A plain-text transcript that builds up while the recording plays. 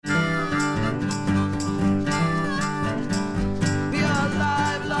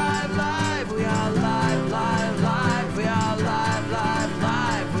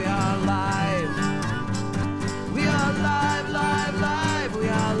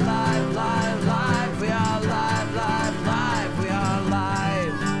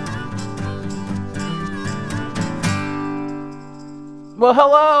Well,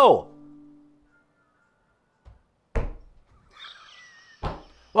 hello.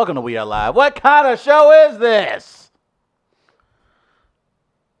 Welcome to We Are Live. What kind of show is this?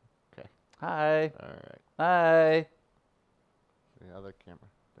 Okay. Hi. All right. Hi. The other camera.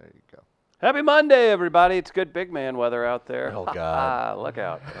 There you go. Happy Monday, everybody. It's good big man weather out there. Oh, God. Look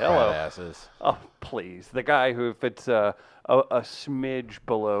out. Hello. Asses. Oh, please. The guy who, if it's a smidge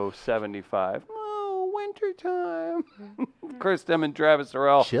below 75. Oh, wintertime. Chris Dem and Travis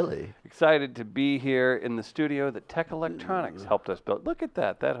Terrell. Chilly. Excited to be here in the studio that Tech Electronics helped us build. Look at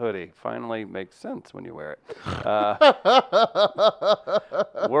that. That hoodie finally makes sense when you wear it.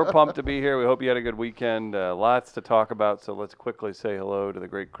 We're pumped to be here. We hope you had a good weekend. Lots to talk about, so let's quickly say hello to the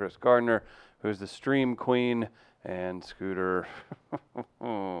great Chris Gardner, who's the stream queen, and Scooter.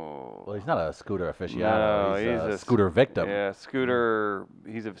 Well, he's not a scooter aficionado. No, he's a scooter victim. Yeah, Scooter.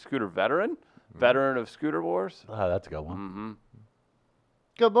 He's a Scooter veteran. Veteran of Scooter Wars. Oh, that's a good one. Mm-hmm.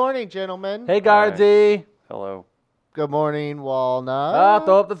 Good morning, gentlemen. Hey, Guardsy. Hello. Good morning, Walnut.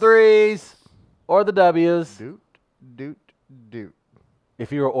 Throw up the threes or the W's. Doot.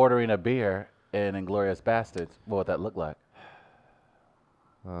 If you were ordering a beer in Inglourious Bastards, what would that look like?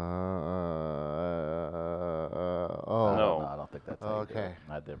 No. No, I don't think that's how you do it. Okay.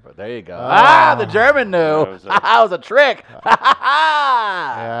 I didn't, but there you go. The German knew. That was a trick.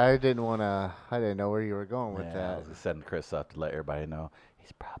 Yeah, I didn't know where you were going with I that. was just sending Chris up to let everybody know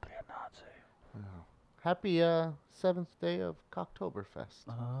he's probably a Nazi. Happy 7th day of Cocktoberfest.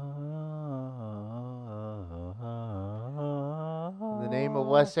 In the name of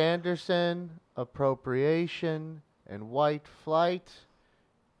Wes Anderson, appropriation, and white flight,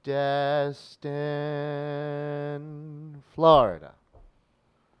 Destin, Florida.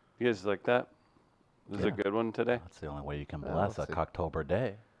 You guys like that? This is a Yeah. good one today. That's the only way you can Well, bless a let's see. Cocktober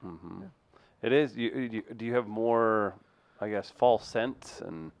day. Mm-hmm. It is. Do you have more, I guess, fall scents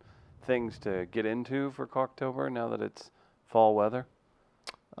and things to get into for Cocktober now that it's fall weather?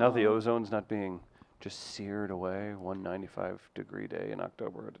 Now the ozone's not being just seared away, 195-degree day in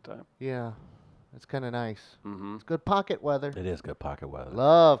October at a time. Yeah, it's kind of nice. Mm-hmm. It's good pocket weather. It is good pocket weather.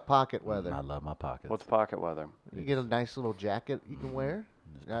 Love pocket weather. I love my pockets. What's pocket weather? You get a nice little jacket you can wear.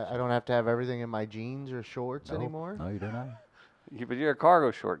 I don't have to have everything in my jeans or shorts Nope. anymore. No, you do not. But you're a cargo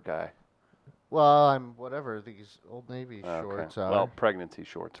short guy. Well, I'm whatever these Old Navy Okay. shorts are. Well, pregnancy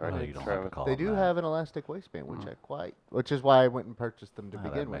shorts, right? Oh, you don't have to Travis? call They them do that. have an elastic waistband, which is why I went and purchased them to Oh,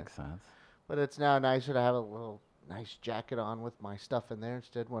 begin that with. makes sense. But it's now nicer to have a little nice jacket on with my stuff in there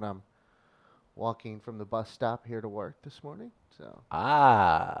instead when I'm walking from the bus stop here to work this morning. So,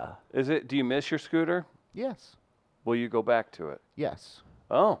 Is it? Do you miss your scooter? yes. Will you go back to it? Yes.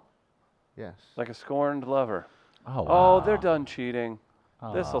 Oh, Yes. like a scorned lover. Oh, wow. Oh, they're done cheating.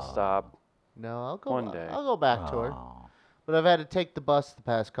 This'll Oh. stop. No, I'll go One day. I'll go back to her. Oh. But I've had to take the bus the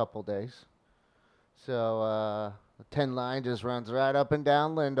past couple days. So, the 10 line just runs right up and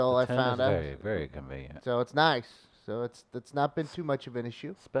down Lindell, I 10 found is out. very, very convenient. So it's nice. So it's not been too much of an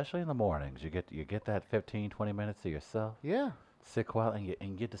issue. Especially in the mornings. You get that 15, 20 minutes to yourself. Yeah. Sit quiet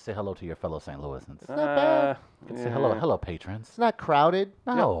and you get to say hello to your fellow St. Louisans. It's not bad. Get to say hello, patrons. It's not crowded.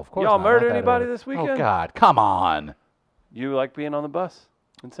 No, of course y'all not. murder Not that anybody early. this weekend? Oh God, come on! You like being on the bus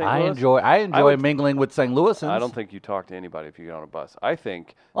in St. I Louis? enjoy would- mingling with St. Louisans. I don't think you talk to anybody if you get on a bus. I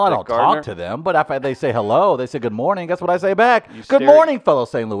think. Well, I that don't Gardner, talk to them, but if they say hello, they say good morning. Guess what I say back? You Good stare- morning, fellow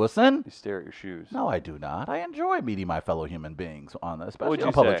St. Louisan. You stare at your shoes. No, I do not. I enjoy meeting my fellow human beings especially What'd on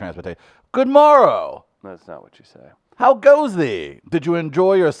you public say? transportation. Good morrow. That's not what you say. How goes thee? Did you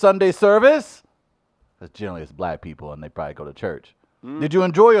enjoy your Sunday service? Because generally it's black people and they probably go to church. Did you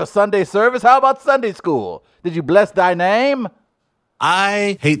enjoy your Sunday service? How about Sunday school? Did you bless thy name?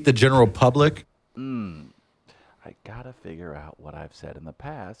 I hate the general public. I gotta figure out what I've said in the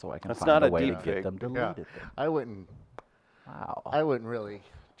past so I can That's find not a a way to deep get fake. them deleted. I wouldn't Wow. really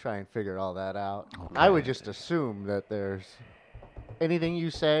try and figure all that out. I would just assume that there's anything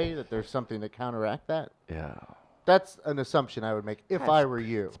you say that there's something to counteract that. Yeah. That's an assumption I would make if I were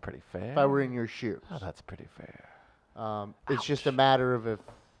you. It's pretty fair. If I were in your shoes. Oh, that's pretty fair. It's just a matter of if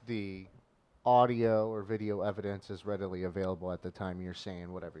the audio or video evidence is readily available at the time you're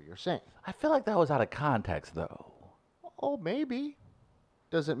saying whatever you're saying. I feel like that was out of context, though. Oh, maybe.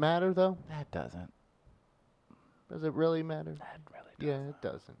 Does it matter, though? That doesn't. Does it really matter? That really doesn't. Yeah, it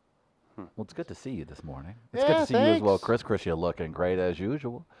doesn't. Well, it's good to see you this morning. It's Yeah, good to see you as well, thanks. Chris. Chris, you're looking great as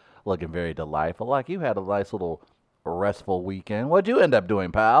usual. Looking very delightful. Like you had a nice little restful weekend. What'd you end up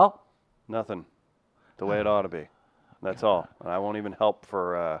doing, pal? Nothing. The way it ought to be. That's all. And I won't even help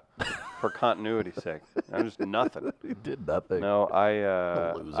for continuity's sake. I'm just nothing. You did nothing. No,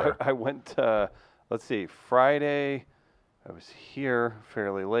 loser. I went. Let's see. Friday, I was here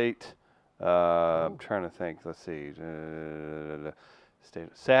fairly late. I'm trying to think. Let's see.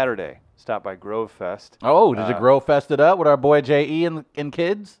 Saturday, stopped by Grove Fest. Oh, did you grow fested up with our boy J.E. and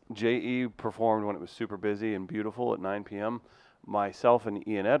kids? J.E. performed when it was super busy and beautiful at 9 p.m. Myself and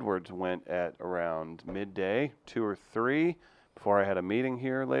Ian Edwards went at around midday, 2 or 3, before I had a meeting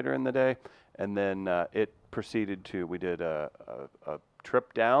here later in the day. And then it proceeded to, we did a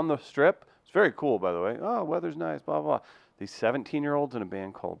trip down the strip. It's very cool, by the way. Oh, weather's nice, blah, blah. These 17-year-olds in a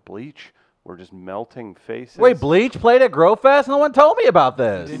band called Bleach were just melting faces. Wait, Bleach played at Grow Fest? No one told me about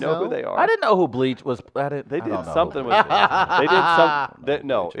this. Do you know who they are? I didn't know who Bleach was. They did something with it. They did something.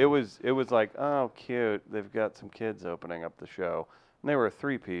 No, it was like, oh, cute. They've got some kids opening up the show. And they were a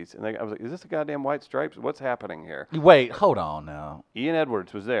 3-piece. And I was like, is this a goddamn White Stripes? What's happening here? Wait, hold on now. Ian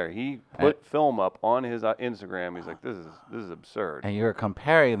Edwards was there. He put film up on his Instagram. He's like, this is absurd. And you're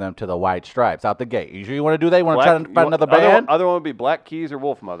comparing them to the White Stripes out the gate. You sure you want to do that? You want to try to find another band? Other one would be Black Keys or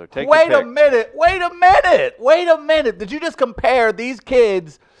Wolf Mother. Take Wait your a pick. Wait a minute. Did you just compare these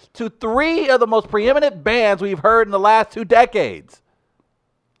kids to 3 of the most preeminent bands we've heard in the last 2 decades?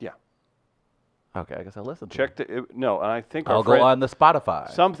 Okay, I guess I'll listen to it. No, and I think I'll go on the Spotify.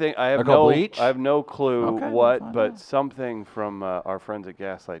 Something I have no clue what, but something from our friends at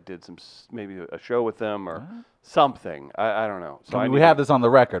Gaslight did maybe a show with them or something. I don't know. So we have this on the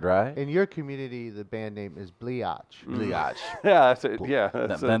record, right? In your community, the band name is Bleach. Bleach. Yeah,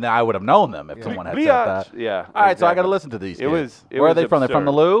 then I would have known them if someone had said that. Yeah. All right, so I got to listen to these kids. Where are they from? Absurd. They're from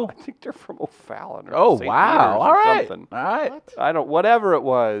the Lou? I think they're from O'Fallon or Oh, St. wow. Peter's All right. something. All right. What? I don't. Whatever it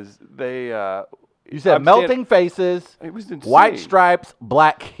was, they. You said Melting Faces, it was insane. White Stripes,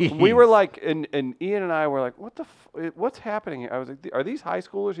 Black Keys. We were like, and Ian and I were like, what's happening here? I was like, are these high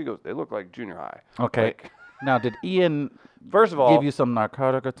schoolers? He goes, they look like junior high. Okay. Like, now, did Ian first of all give you some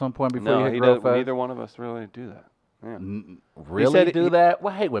narcotic at some point before no, you hit he Grow does, Fest? neither one of us really do that. Yeah. Really do that?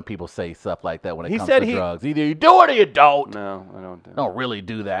 Well, I hate when people say stuff like that when it comes said to drugs. Either you do it or you don't. No, I don't do I don't really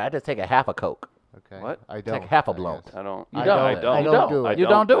do that. I just take a half a Coke. Okay. What? I don't. Take half a I blunt. guess. I don't. You I don't. don't. I don't do it. You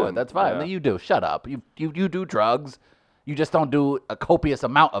don't do it. then. That's fine. Yeah. You do. Shut up. You do drugs. You just don't do a copious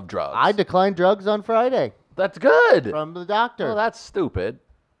amount of drugs. I declined drugs on Friday That's good. from the doctor. Well, that's stupid.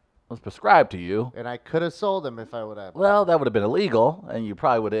 It was prescribed to you. And I could have sold them if I would have. Well, that would have been illegal, and you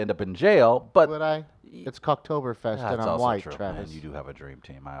probably would have ended up in jail. But Would I? It's Cocktoberfest that's and I'm also white, true. Travis. Man, you do have a dream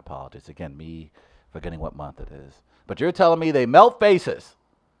team. My apologies. Again, me forgetting what month it is. But you're telling me they melt faces.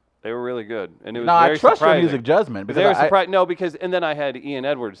 They were really good, and it was No, very I trust surprising. your music judgment. They were surprised. No, because and then I had Ian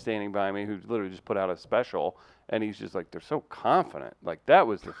Edwards standing by me, who literally just put out a special, and he's just like, they're so confident. Like that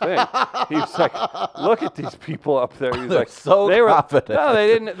was the thing. He was like, look at these people up there. He's They're like, so they were, confident. No, they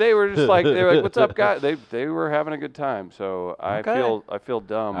didn't. They were just like, they were like, what's up, guys? They were having a good time. So I feel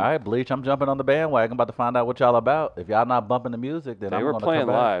dumb. All right, Bleach, I'm jumping on the bandwagon. I'm about to find out what y'all about. If y'all not bumping the music, then They I'm were gonna playing come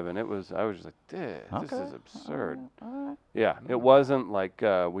back. live, and I was just like, this is absurd. Yeah, it wasn't like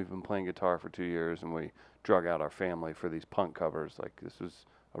we've been playing guitar for 2 years and we drug out our family for these punk covers. Like this was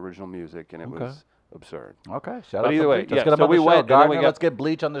original music, and it was absurd. Okay, shout But out either to way, Bleach. Let's yeah, get them so on we the show. went, and then we Gardner, got- let's get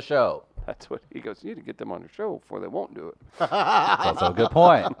Bleach on the show. That's what he goes. You need to get them on the show before they won't do it. That's also a good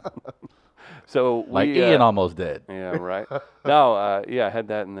point. So Like we, Ian almost did. Yeah, right. No, I had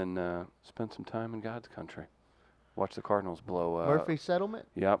that, and then spent some time in God's country. Watch the Cardinals blow. Murphy settlement?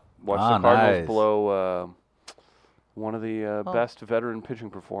 Yep. Watch Ah, the Cardinals nice. blow one of the best veteran pitching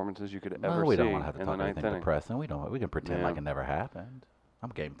performances you could ever Well, we see don't want to have to in talk the ninth anything inning. depressing. We can pretend Yeah. like it never happened. I'm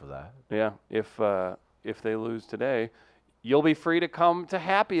game for that. Yeah. If they lose today, you'll be free to come to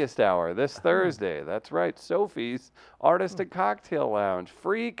Happiest Hour this Thursday. That's right. Sophie's Artist and Cocktail Lounge.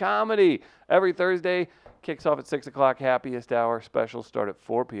 Free comedy every Thursday. Kicks off at 6 o'clock. Happiest Hour. Specials start at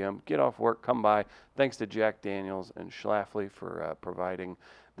 4 p.m. Get off work. Come by. Thanks to Jack Daniels and Schlafly for providing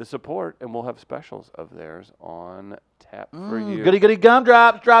the support. And we'll have specials of theirs on tap for you. Goody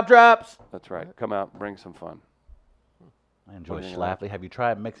gumdrops, drops. That's right. Come out. Bring some fun. I enjoy What do you Schlafly. Have you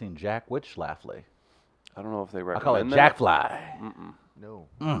tried mixing Jack with Schlafly? I don't know if they I recommend call it that. Jack Fly. No.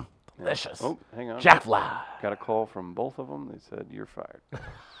 Delicious. Oh, hang on. Jack Fly. Got a call from both of them. They said, you're fired.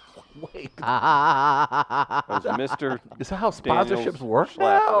 Wait. That was Mr. Is that how Daniels sponsorships work Schlafly.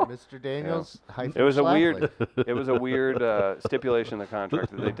 now? Mr. Daniels. It was a weird. It was a weird stipulation in the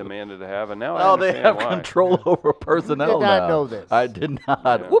contract that they demanded to have, and now I Oh, they understand have why. control over personnel did not now. know this. I did not.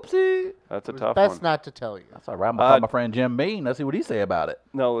 Yeah. Whoopsie. That's a It was tough best one. not to tell you. That's all right. I'm going to call my friend Jim Bean. Let's see what he say about it.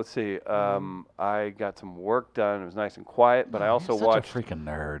 No, let's see. I got some work done. It was nice and quiet, but I also Such watched. a freaking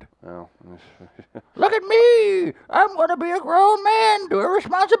nerd. Well, Look at me! I'm gonna be a grown man doing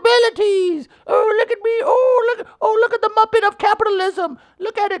responsibilities. Oh, look at me! Oh, look at the Muppet of capitalism.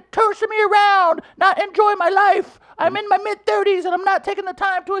 Look at it tossing me around, not enjoying my life. I'm in my mid-30s and I'm not taking the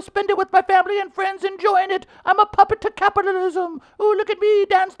time to spend it with my family and friends enjoying it. I'm a puppet to capitalism. Oh, look at me!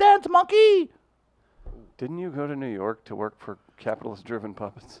 Dance, dance, monkey! didn't you go to New York to work for capitalist-driven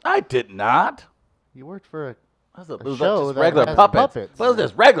puppets? I did not. You worked for a It A was show just that regular has puppets. puppets. Well, it was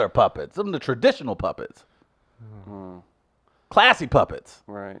just regular puppets. Some of the traditional puppets. Classy puppets.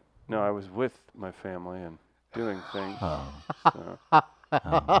 Right. No, I was with my family and doing things. Oh. So,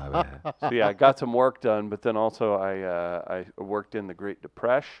 My bad. so yeah, I got some work done, but then also I worked in the Great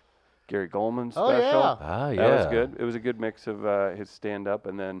Depression, Gary Goldman special. Oh, yeah. Ah, yeah. That was good. It was a good mix of his stand-up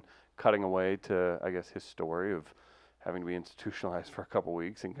and then cutting away to, I guess, his story of having to be institutionalized for a couple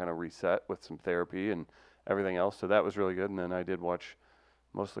weeks and kind of reset with some therapy and everything else. So that was really good. And then I did watch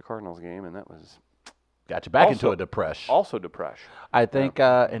most of the Cardinals game, and that was Got you back into Also- a depression. also depression. I think,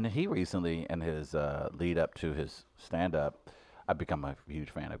 and he recently, in his lead up to his stand up, I've become a huge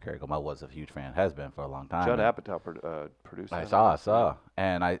fan of Gary Goldman. I was a huge fan, has been for a long time. Judd and Apatow produced I that. saw,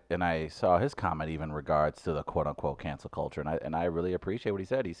 and I saw his comment even in regards to the quote unquote cancel culture, and I really appreciate what he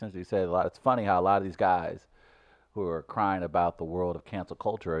said. He essentially said a lot. It's funny how a lot of these guys who are crying about the world of cancel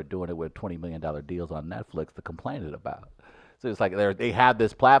culture are doing it with $20 million deals on Netflix to complain it about. So it's like they have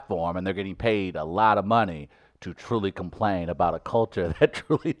this platform and they're getting paid a lot of money to truly complain about a culture that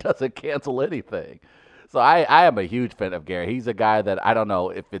truly doesn't cancel anything. So I am a huge fan of Gary. He's a guy that I don't know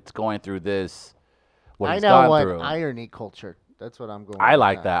if it's going through this, what I he's know gone what through. irony culture. That's what I'm going. I with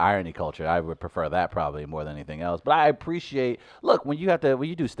like now. that irony culture. I would prefer that probably more than anything else. But I appreciate. Look, when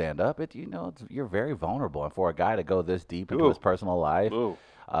you do stand up, you're very vulnerable, and for a guy to go this deep into his personal life, Ooh.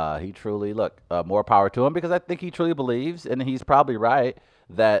 he truly more power to him, because I think he truly believes, and he's probably right,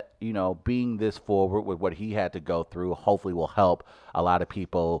 that being this forward with what he had to go through hopefully will help a lot of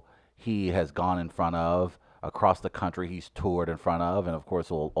people he has gone in front of across the country, he's toured in front of, and of course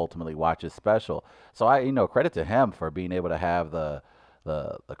will ultimately watch his special. So credit to him for being able to have the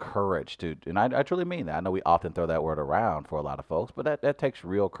courage to, and I truly mean that. I know we often throw that word around for a lot of folks, but that takes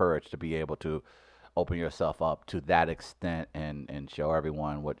real courage to be able to open yourself up to that extent and show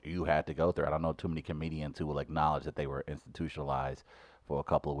everyone what you had to go through. I don't know too many comedians who will acknowledge that they were institutionalized for a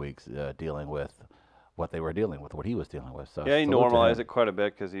couple of weeks dealing with what they were dealing with, what he was dealing with. So Yeah, he salute to normalized him. it quite a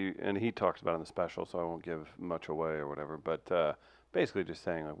bit because he talks about it in the special, so I won't give much away or whatever. But basically, just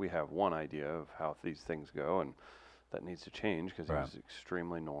saying we have one idea of how these things go, and that needs to change because Right. he was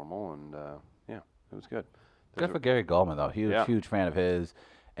extremely normal, and yeah, it was good. Good for Gary Goldman, though. Yeah. Huge fan of his,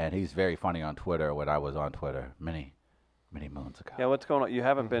 and he's very funny on Twitter. When I was on Twitter many moons ago. Yeah, what's going on? You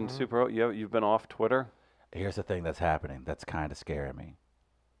haven't been super. You've been off Twitter. Here's the thing that's happening. That's kind of scaring me.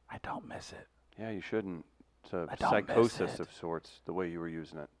 I don't miss it. Yeah, you shouldn't. It's a I don't miss psychosis it. of sorts, the way you were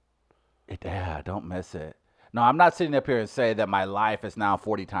using it. Yeah, I don't miss it. No, I'm not sitting up here and say that my life is now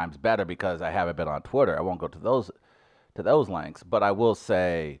 40 times better because I haven't been on Twitter. I won't go to those lengths, but I will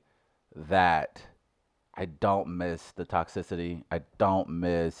say that I don't miss the toxicity. I don't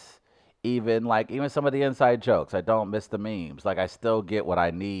miss even some of the inside jokes. I don't miss the memes. Like, I still get what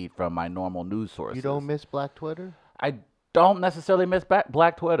I need from my normal news sources. You don't miss Black Twitter? I don't necessarily miss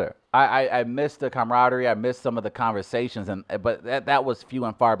Black Twitter. I miss the camaraderie. I miss some of the conversations, but that was few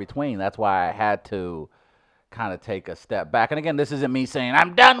and far between. That's why I had to kind of take a step back. And again, this isn't me saying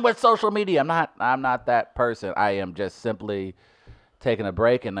I'm done with social media. I'm not that person. I am just simply taking a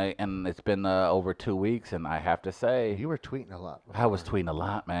break, and it's been over 2 weeks, and I have to say You were tweeting a lot. I was tweeting a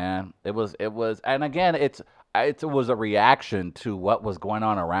lot, man. It was, and again, it was a reaction to what was going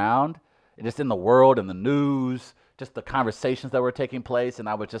on around, just in the world and the news, just the conversations that were taking place, and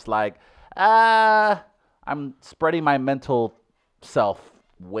I was just like, I'm spreading my mental self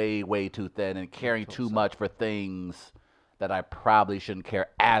way too thin and caring too much for things that I probably shouldn't care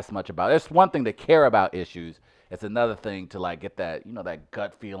as much about. It's one thing to care about issues. It's another thing to that that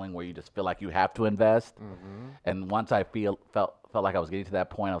gut feeling where you just feel like you have to invest. And once I felt like I was getting to that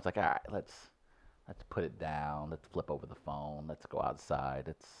point, I was like, all right, let's put it down. Let's flip over the phone. Let's go outside.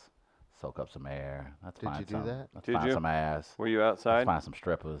 Let's soak up some air. Let's Did find you do some. that? Let's Did find you? some ass. Were you Let's outside? find some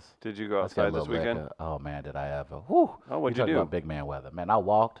strippers. Did you go Let's get a outside this little weekend? liquor. Oh man, did I ever? Whew. Oh, what'd you talking do? about big man weather, man. I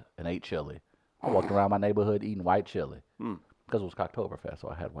walked and ate chili. I walked around my neighborhood eating white chili because it was Cocktoberfest, so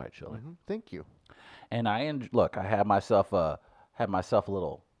I had white chili. Thank you. And I had myself a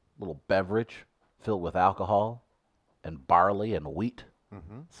little beverage filled with alcohol and barley and wheat.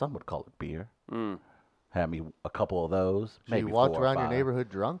 Some would call it beer. Had me a couple of those. So Maybe you walked 4 or around your 5. neighborhood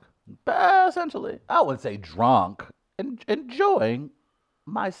drunk? Essentially, I wouldn't say drunk, enjoying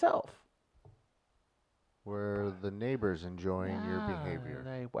myself. Were the neighbors enjoying your behavior?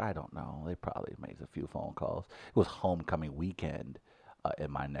 I don't know. They probably made a few phone calls. It was homecoming weekend in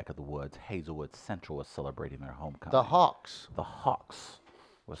my neck of the woods. Hazelwood Central was celebrating their homecoming. The Hawks. The Hawks.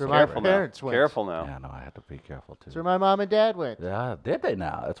 Was So my Careful parents now. went. Careful now. Yeah, no, I have to be careful too. That's where my mom and dad went. Yeah, did they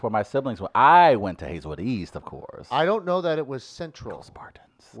now? That's where my siblings went. I went to Hazelwood East, of course. I don't know that it was Central Go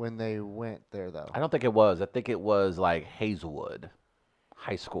Spartans. when they went there, though. I don't think it was. I think it was like Hazelwood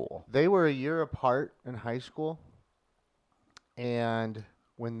High School. They were a year apart in high school. And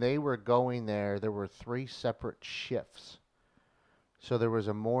when they were going there were 3 separate shifts. So there was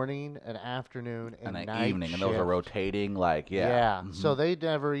a morning, an afternoon, and an night evening, shift. and those are rotating, like, yeah. Mhm. So they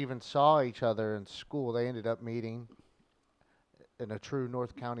never even saw each other in school. They ended up meeting in a true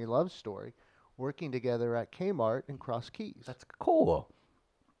North County love story, working together at Kmart in Cross Keys. That's cool.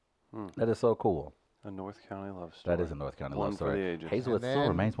 That is so cool. A North County love story. That is a North County One love for story. the ages. Hazelwood And still then-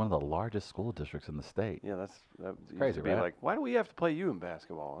 remains one of the largest school districts in the state. Yeah, that used Crazy, to be right? like, why do we have to play you in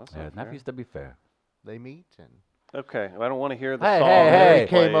basketball? That's Yeah, not that fair. used to be fair. They meet and Okay, I don't want to hear the Hey, song. hey, that hey, they Mary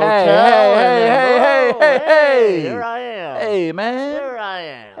Kay played. Motel. Hey, hey, and hey, then, hey, hey. here I am. Hey, man. Here I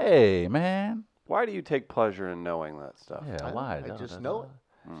am. Hey, man. Why do you take pleasure in knowing that stuff? Yeah, why? I No, just no, know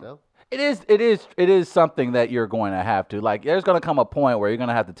no. it. So It is something that you're going to have to, like, there's going to come a point where you're going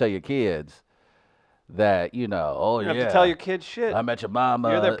to have to tell your kids that, you know, oh, You yeah. have to tell your kids shit. I met your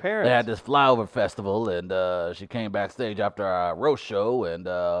mama. You're their They parents. had this flyover festival, and she came backstage after our roast show, and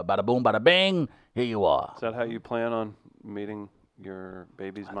bada boom, bada bing, here you are. Is that how you plan on meeting your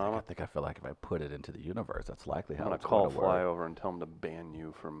baby's mama? I think I feel like if I put it into the universe, that's likely I'm how gonna it's call going to work. Flyover and tell them to ban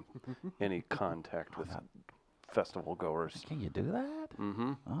you from any contact with festival goers. Can you do that?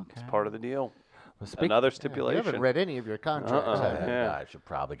 Mm-hmm. Okay. It's part of the deal. Well, speak- Another you stipulation. haven't read any of your contracts. Uh-uh. have you? Yeah. I should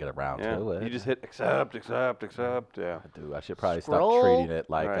probably get around Yeah. to it. You just hit accept, accept, accept. Yeah. I do. I should probably Scroll. stop treating it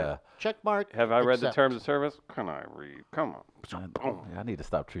like Right. a. Check mark. Have I read the accept. terms of service? Can I read? Come on. Yeah, I need to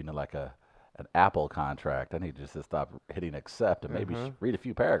stop treating it like an Apple contract. I need just to stop hitting accept and maybe read a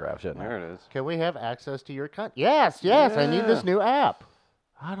few paragraphs, shouldn't I? There it is. Can we have access to your Yes, I need this new app.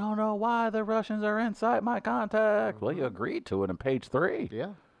 I don't know why the Russians are inside my contact. Well, you agreed to it in page 3.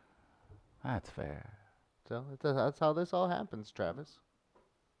 Yeah. That's fair. So that's how this all happens, Travis.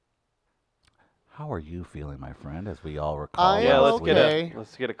 How are you feeling, my friend, as we all recall? I Yeah, am let's okay.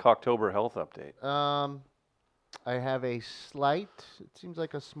 get a Cocktober health update. I have a slight, it seems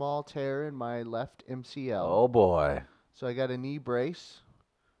like a small tear in my left MCL. Oh, boy. So I got a knee brace,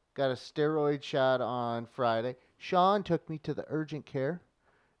 got a steroid shot on Friday. Sean took me to the urgent care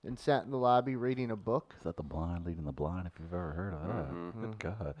and sat in the lobby reading a book. Is that the blind leading the blind, if you've ever heard of that? Mm-hmm. Good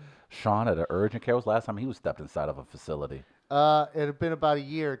God. Sean at an urgent care was the last time he was stepped inside of a facility. It had been about a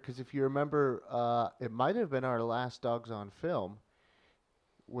year because if you remember, it might have been our last Dogs on Film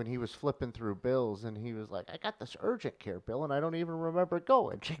when he was flipping through bills and he was like, I got this urgent care bill and I don't even remember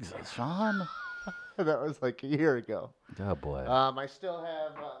going. Jesus, Sean. That was like a year ago. Oh, boy. I still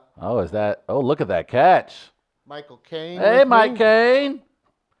have Oh, is that? Oh, look at that catch. Michael Caine. Hey, with Mike me. Caine.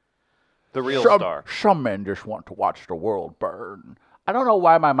 The real some, star. Some men just want to watch the world burn. I don't know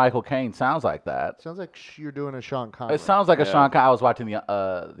why my Michael Caine sounds like that. Sounds like you're doing a Sean Connery. It sounds like a Yeah. Sean Connery. I was watching the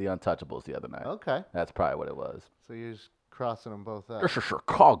Untouchables the other night. Okay. That's probably what it was. So you're just crossing them both out. This is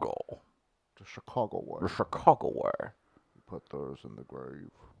Chicago. The Chicago The way. Chicago way. Put those in the grave.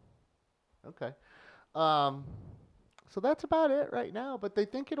 Okay. So that's about it right now, but they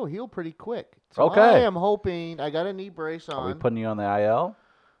think it'll heal pretty quick. So Okay. I am hoping, I got a knee brace Are we on. putting you on the IL?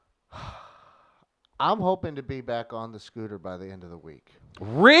 I'm hoping to be back on the scooter by the end of the week.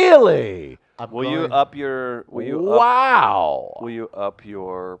 Really? I'm Will you going- up your Wow. will you up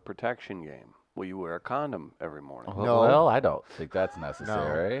your protection game? Will you wear a condom every morning? No. Well, I don't think that's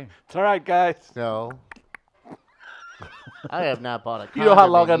necessary. It's all right, guys. No. I have not bought a condom You know how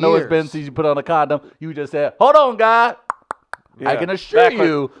long in I know it's been years. since you put on a condom? You just said, hold on, guy. I Yeah. can assure Back when-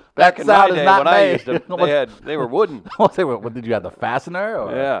 you Back that in my sound is day not when I made. used them, they were wooden. What did you have, the fastener?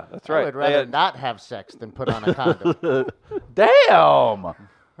 Or? Yeah, that's I right. would They rather had- not have sex than put on a condom. Damn.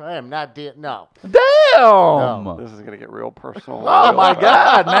 I am not no. Damn. This is gonna get real personal. Oh, my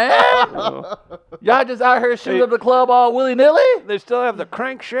God, man. Y'all just out here shooting up the club all willy-nilly? They still have the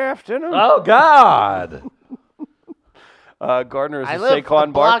crankshaft in them. Oh, God. Gardner is I a live a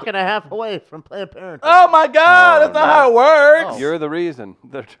Saquon block Barkley. and a half away from Planned Parenthood. Oh, my God. That's not how it works. Oh. You're the reason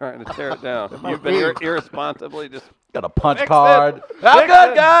they're trying to tear it down. You've been irresponsibly just Got a punch Fix card. it. How Fix good,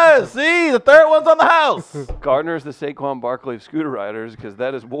 it. guys? See, the third one's on the house. Gardner's the Saquon Barkley of scooter riders because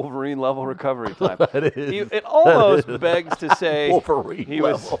that is Wolverine level recovery time. That is. It almost begs to say Wolverine he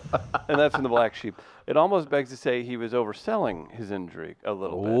level. was, and that's from the Black Sheep. It almost begs to say he was overselling his injury a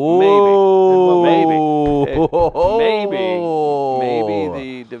little bit.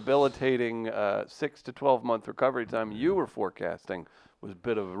 Maybe the debilitating 6 to 12 month recovery time you were forecasting was a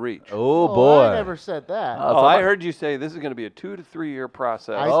bit of a reach. Oh, boy. I never said that. Oh, I heard you say this is going to be a 2 to 3 year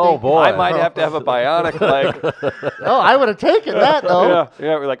process. Oh, boy. I might have to have a bionic leg. Oh, I would have taken that though.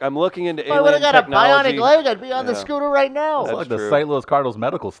 Yeah. We're like, I'm looking into If I alien would have got technology. a bionic leg, I'd be on the Yeah. scooter right now. It's That's like the true. St. Louis Cardinals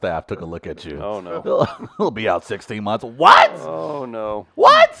medical staff took a look at you. Oh, no. He'll be out 16 months. What? Oh, no.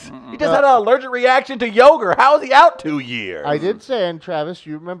 What? He just had an allergic reaction to yogurt. How is he out 2 years? I did say, and Travis,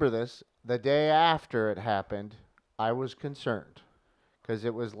 you remember this, the day after it happened, I was concerned because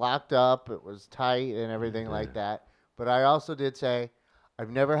it was locked up, it was tight and everything like that. But I also did say, I've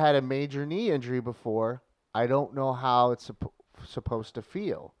never had a major knee injury before. I don't know how it's supposed to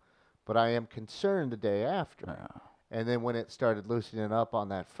feel, but I am concerned the day after. Yeah. And then when it started loosening up on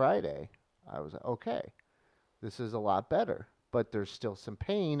that Friday, I was like, okay, this is a lot better. But there's still some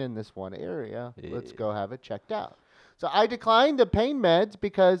pain in this one area. Let's go have it checked out. So I declined the pain meds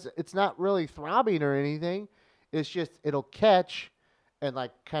because it's not really throbbing or anything. It's just it'll catch and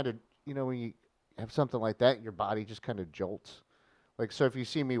like kind of, you know, when you have something like that, your body just kind of jolts. Like, so if you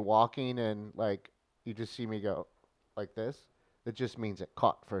see me walking and like you just see me go like this, it just means it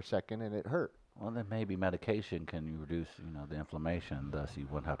caught for a second and it hurt. Well, then maybe medication can reduce, the inflammation. Thus, you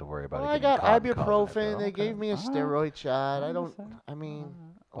wouldn't have to worry about Well, it I getting got caught and causing it, ibuprofen. though. They Okay. gave me a All right. steroid shot.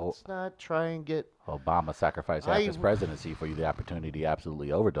 Oh. Let's not try and get. Obama sacrificed half his I- presidency for you the opportunity to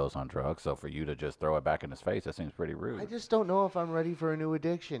absolutely overdose on drugs. So for you to just throw it back in his face, that seems pretty rude. I just don't know if I'm ready for a new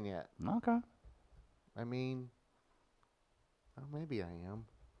addiction yet. Okay. I mean, well, maybe I am.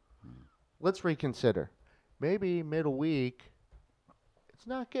 Let's reconsider. Maybe middle week. It's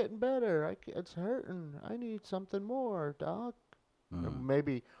not getting better. It's hurting. I need something more, doc.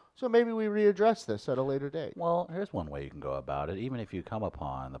 Maybe we readdress this at a later date. Well, here's one way you can go about it. Even if you come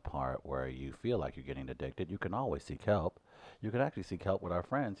upon the part where you feel like you're getting addicted, you can always seek help. You can actually seek help with our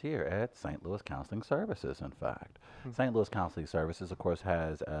friends here at St. Louis Counseling Services, in fact. St. Louis Counseling Services, of course,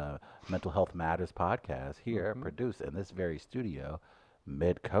 has a Mental Health Matters podcast here, produced in this very studio,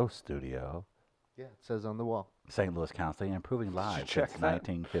 Mid-Coast Studio. Yeah, it says on the wall. St. Louis Counseling, improving lives check since that.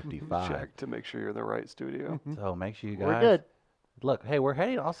 1955. Check to make sure you're in the right studio. So make sure you guys... We're good. Look, hey, we're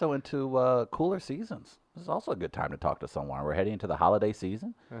heading also into cooler seasons. This is also a good time to talk to someone. We're heading into the holiday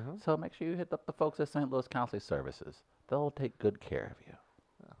season, so make sure you hit up the folks at St. Louis Counseling Services. They'll take good care of you.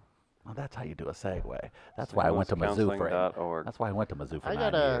 Well, that's how you do a segue. That's why I went to Mizzou for StLouisCounseling.org. That's why I went to Mizzou for I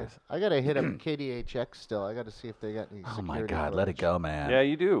 9 gotta years. hit up KDHX still. I gotta see if they got any. Oh my security God, let it footage. go, man. Yeah,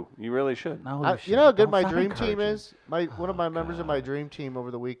 you do. You really should. No, You shouldn't. know how good Don't my stop dream team encouraging. is? One of my members of my dream team over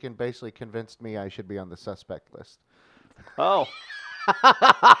the weekend basically convinced me I should be on the suspect list. Oh,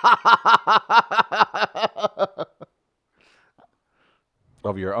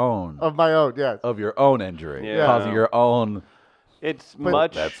 Of your own. Of my own, yes. Of your own injury. Yeah. Causing your own. it's But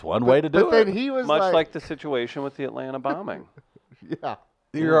much That's one way to do But then it. he was much like the situation with the Atlanta bombing. yeah.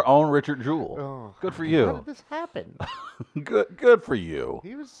 Your own Richard Jewell. Oh, Good for How you. did this happen? Good for you.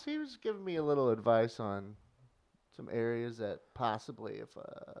 He was giving me a little advice on some areas that possibly if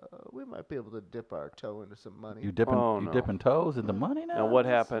we might be able to dip our toe into some money. You dipping Oh, you no. dipping toes into money now? Now, what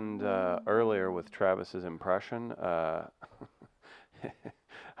happened earlier with Travis's impression?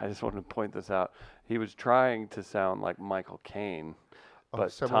 I just wanted to point this out. He was trying to sound like Michael Caine,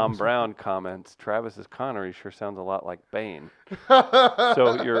 but someone Tom was- Brown comments, Travis's Connery sure sounds a lot like Bane.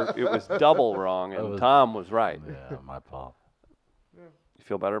 So it was double wrong, and Tom was right. Yeah, my fault. You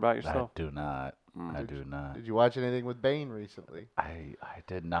feel better about I yourself? do not. I do not. Did you watch anything with Bane recently? I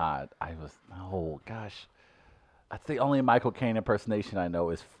did not. Oh gosh. That's the only Michael Caine impersonation I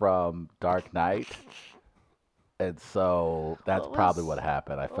know is from Dark Knight. And so that's What probably was- what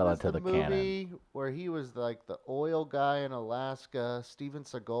happened. I fell What was into the canon. movie where he was like the oil guy in Alaska. Steven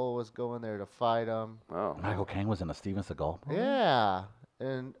Seagal was going there to fight him. Oh, Michael Caine was in a Steven Seagal movie? Yeah.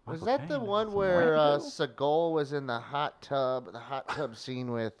 And was Michael that the Caine, one some where Rambo? Seagal was in the hot tub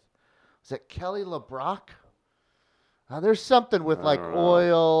scene with, was it Kelly LeBrock? There's something with like don't know.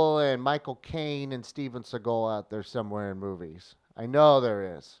 oil and Michael Caine and Steven Seagal out there somewhere in movies. I know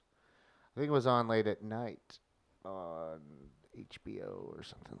there is. I think it was on late at night on HBO or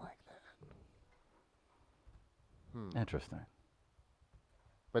something like that. Interesting.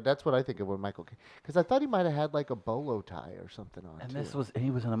 But that's what I think of when Michael Caine. Because I thought he might have had like a bolo tie or something on. And too.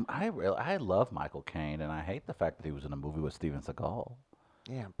 he was in a. I love Michael Caine, and I hate the fact that he was in a movie with Steven Seagal.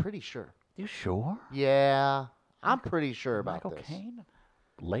 Yeah, I'm pretty sure. You sure? Yeah, I'm pretty sure about Michael this. Caine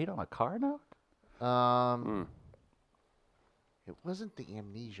late on a car note? It wasn't the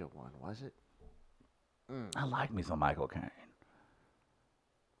Amnesia one, was it? I like me some Michael Caine.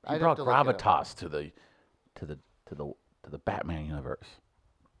 He I'd brought have to look it up. gravitas to the Batman universe.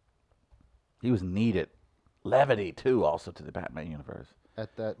 He was needed. Levity too, also to the Batman universe.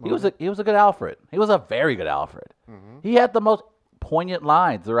 At that He moment. was a good Alfred. He was a very good Alfred. He had the most poignant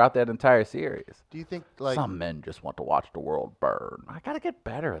lines throughout that entire series. Do you think like Some men just want to watch the world burn. I gotta get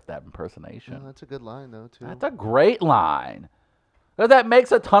better at that impersonation. No, that's a good line though too. That's a great line. That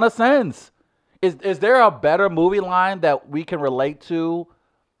makes a ton of sense. Is there a better movie line that we can relate to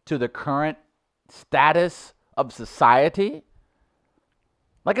the current status of society?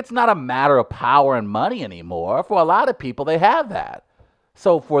 Like, it's not a matter of power and money anymore. For a lot of people, they have that.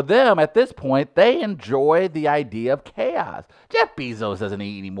 So for them, at this point, they enjoy the idea of chaos. Jeff Bezos doesn't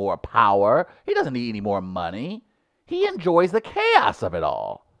need any more power. He doesn't need any more money. He enjoys the chaos of it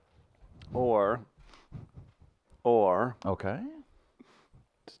all. Or Okay.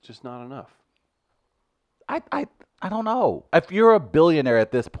 it's just not enough. I don't know. If you're a billionaire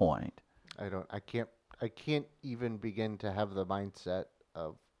at this point, I can't even begin to have the mindset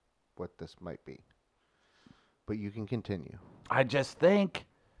of what this might be. But you can continue. I think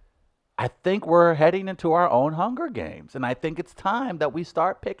we're heading into our own Hunger Games, and I think it's time that we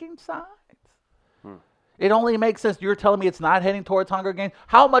start picking sides. It only makes sense. You're telling me it's not heading towards Hunger Games?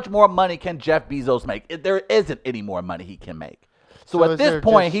 How much more money can Jeff Bezos make? There isn't any more money he can make. So at is this there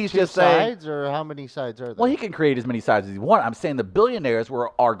point, he's two just saying, sides, or how many sides are there? well, he can create as many sides as he wants. I'm saying the billionaires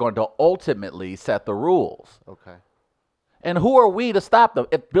are going to ultimately set the rules. Okay. And who are we to stop them?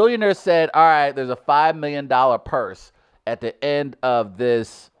 If billionaires said, all right, there's a $5 million purse at the end of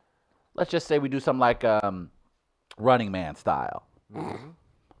this, let's just say we do something like Running Man style.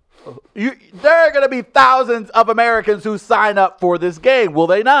 There are going to be thousands of Americans who sign up for this game, will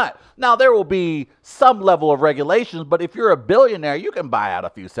they not? Now, there will be some level of regulations, but if you're a billionaire, you can buy out a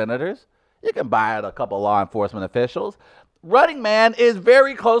few senators. You can buy out a couple of law enforcement officials. Running Man is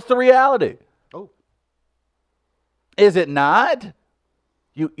very close to reality. Oh. Is it not?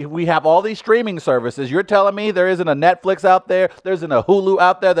 We have all these streaming services. You're telling me there isn't a Netflix out there, there isn't a Hulu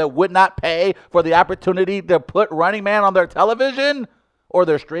out there that would not pay for the opportunity to put Running Man on their television or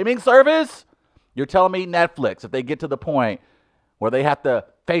their streaming service? You're telling me Netflix, if they get to the point where they have to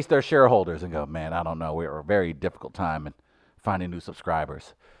face their shareholders and go, man, I don't know, we're a very difficult time in finding new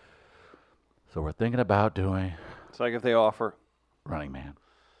subscribers. So we're thinking about doing It's like if they offer, Running Man.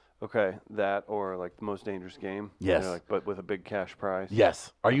 okay, that or like the Most Dangerous Game. Yes. Like, but with a big cash prize.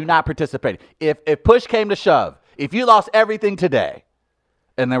 Yes. Are you not participating? If push came to shove, if you lost everything today,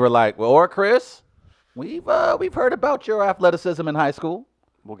 and they were like, well, or Chris, we've heard about your athleticism in high school.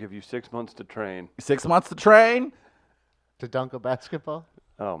 We'll give you 6 months to train. 6 months to train. To dunk a basketball?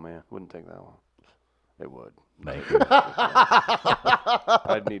 Oh, man. Wouldn't take that long. It would. Maybe.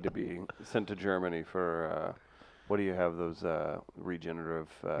 I'd need to be sent to Germany for, what do you have, those regenerative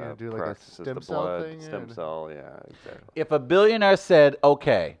do like a practices? stem the cell blood, thing, stem and- cell, yeah, exactly. If a billionaire said,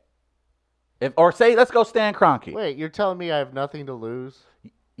 okay, or say, let's go Stan Kroenke. Wait, you're telling me I have nothing to lose?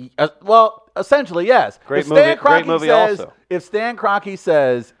 Well, essentially, yes. Great If Stan movie- great Kroenke movie says, also. If Stan Kroenke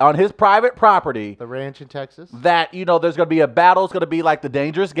says on his private property The ranch in Texas? that, there's going to be a battle, it's going to be like the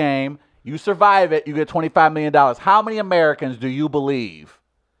Dangerous Game, you survive it, you get $25 million. How many Americans do you believe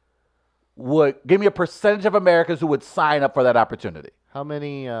would, give me a percentage of Americans who would sign up for that opportunity? How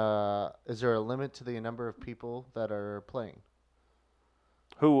many, is there a limit to the number of people that are playing?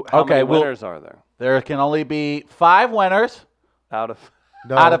 How Okay, many well- winners are there? There can only be 5 winners. Out of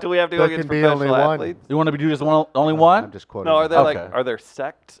No, Out of- do we have to go there against can be only professional one. athletes? You want to do just only one? I'm just quoting. No, are you. there Okay. are there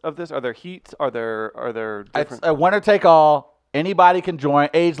sects of this? Are there heats? Are there It's different? a winner take all. Anybody can join.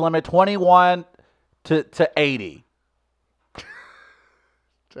 Age limit 21 to 80.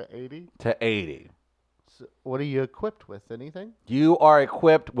 To 80? To 80. So what are you equipped with? Anything? You are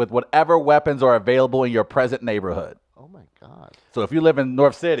equipped with whatever weapons are available in your present neighborhood. Oh my God. So if you live in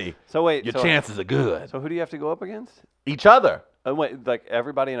North City, So wait, your so, chances are good. So who do you have to go up against? Each other. Wait, like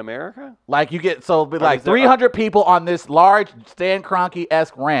everybody in America? Like you get, so it'll be like is there- 300 people on this large Stan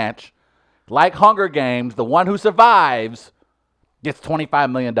Kroenke-esque ranch, like Hunger Games. The one who survives gets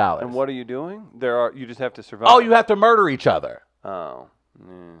 $25 million. And what are you doing? You just have to survive. Oh, you have to murder each other. Oh,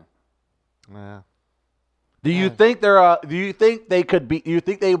 Yeah. Do you think do you think they could be? You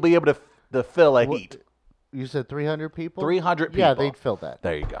think they'll be able to fill a heat? You said 300 people? 300 people. Yeah, they'd fill that.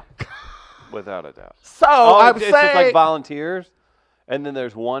 There you go. Without a doubt. So I'm it's saying just like volunteers, and then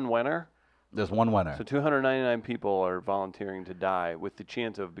there's one winner. there's one winner. So 299 people are volunteering to die with the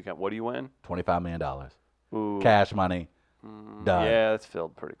chance of becoming. What do you win? $25 million. Ooh. Cash money. Done. Yeah, it's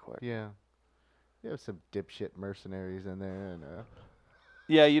filled pretty quick. Yeah. You have some dipshit mercenaries in there. And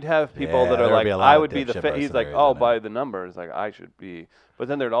Yeah, you'd have people Yeah, that are there'd like, be a lot I of would be the. dipshit He's like, mercenaries oh, in by there. the numbers, like I should be. But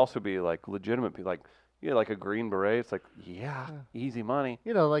then there'd also be like legitimate people, like like a Green Beret. It's like, yeah, easy money.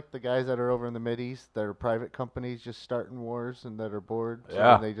 like the guys that are over in the Mideast that are private companies just starting wars and that are bored.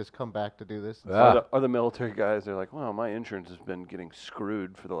 Yeah. And they just come back to do this. Yeah. Or the military guys, they're like, well, my insurance has been getting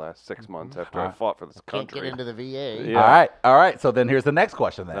screwed for the last 6 months after I fought for this Can't get country. into the VA. Yeah. All right. So then here's the next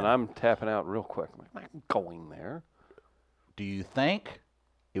question then. And I'm tapping out real quick. I'm like, I'm not going there. Do you think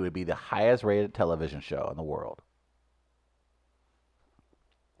it would be the highest rated television show in the world?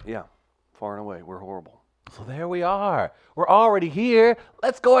 Yeah, far and away, we're horrible. So there we are. We're already here.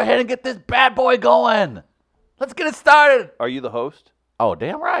 Let's go ahead and get this bad boy going. Let's get it started. Are you the host? Oh,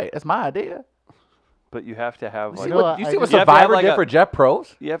 damn right. That's my idea. But you have to have You like see No, what, you I see what just- You have to have Survivor like did a- for Jeff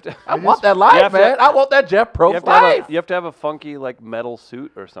Probst? you have to. I want that life, have to- man. I want that Jeff You Probst have, to have life. a, you have to have a funky like metal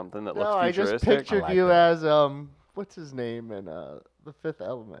suit or something that No, looks I futuristic. just pictured like you that. as, what's his name in The Fifth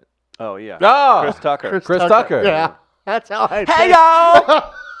Element? Oh yeah, Oh, Chris Tucker. Chris Tucker. Yeah. That's how I Hey, pic-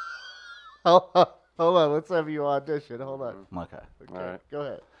 y'all. Hold on, let's have you audition. Hold on. Okay. Okay, All right. go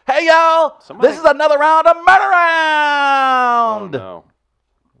ahead. Hey, y'all. Somebody- This is another round of Murder Oh Round. no.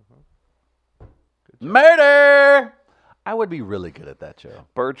 Murder. I would be really good at that show.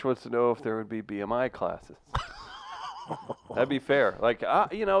 Birch wants to know if there would be BMI classes. That'd be fair. Like,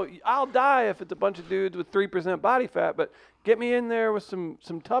 I'll die if it's a bunch of dudes with 3% body fat, but get me in there with some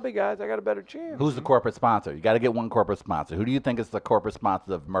tubby guys. I got a better chance. Who's the corporate sponsor? You got to get one corporate sponsor. Who do you think is the corporate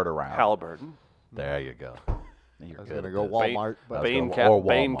sponsor of Murder Round? Halliburton? There you go. You're I was good going to at go this. Walmart. But Bain Or Cap-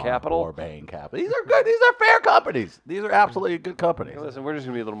 Bain Walmart Capital? Or Bain Capital. These are good. These are fair companies. These are absolutely good companies. Listen, we're just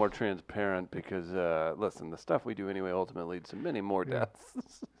going to be a little more transparent because, listen, the stuff we do anyway ultimately leads to many more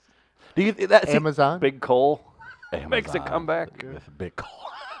deaths. Do you that see, Amazon? Big coal Amazon. makes a comeback. It's a big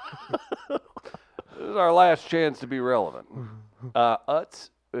call. This is our last chance to be relevant. Utz,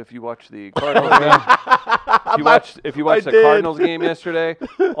 if you watch the Cardinals game, if you watched the did. Cardinals game yesterday,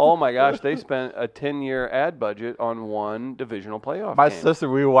 oh my gosh, they spent a 10-year ad budget on one divisional playoff My game. sister,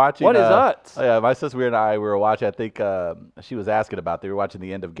 we were watching. What is Utz? Oh, yeah, my sister and I, we were watching. I think she was asking about. They were watching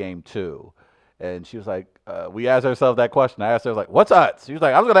the end of Game 2, and she was like, "We asked ourselves that question." I asked her, I was like, "What's Utz?" She was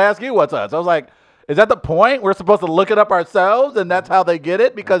like, "I was going to ask you what's Utz." I was like, "Is that the point? We're supposed to look it up ourselves, and that's how they get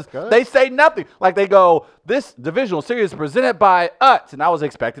it because That's good. they say nothing. Like they go, this divisional series is presented by Utz, and I was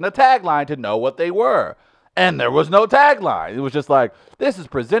expecting a tagline to know what they were." And there was no tagline. It was just like, "This is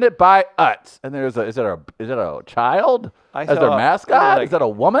presented by Utz." And there's is it a child I as their saw, mascot? like, is that a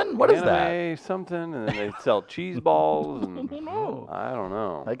woman? What is that? Anime something, and then they sell cheese balls. And know. I don't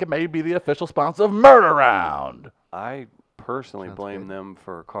know. Like it may be the official sponsor of Murder Round. I personally Sounds blame good. them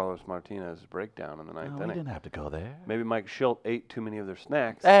for Carlos Martinez's breakdown in the ninth No, we inning. didn't have to go there. Maybe Mike Schilt ate too many of their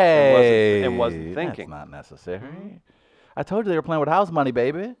snacks Hey, and wasn't thinking. That's not necessary. I told you they were playing with house money,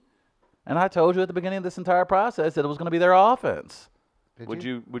 baby. And I told you at the beginning of this entire process that it was going to be their offense. Did Would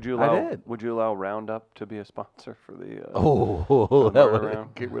you? you I allow did. would you allow Roundup to be a sponsor for the? Oh, that Murder would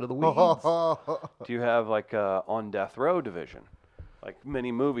Round. get rid of the weeds. Do you have like a on death row division? Like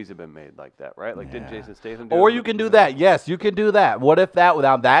many movies have been made like that, right? Like didn't Yeah. Jason Statham do? Or it you with- can do that. Yes, you can do that. What if that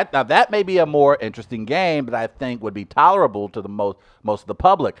without that? Now that may be a more interesting game, but I think would be tolerable to the most of the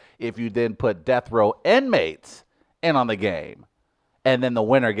public if you then put death row inmates in on the game, and then the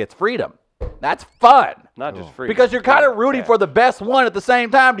winner gets freedom. That's fun Not just free. because you're kind of rooting for the best one at the same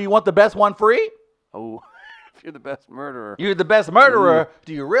time. Do you want the best one free? Oh, if you're the best murderer. You're the best murderer.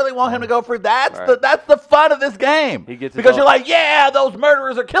 Do you really want him to go free? That's Right. that's the fun of this game. He gets his because own- you're like, yeah, those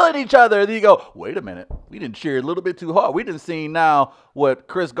murderers are killing each other. Then you go, wait a minute, we didn't cheer a little bit too hard. We didn't see now what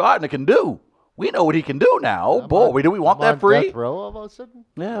Chris Gardner can do. We know what he can do now. Oh boy, do we want I'm on that free? Death row all of a sudden?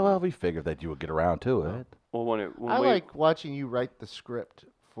 Yeah, well, we figured that you would get around to it. Well, when I we, like watching you write the script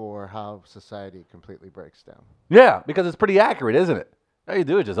for how society completely breaks down. Yeah, because it's pretty accurate, isn't it? All you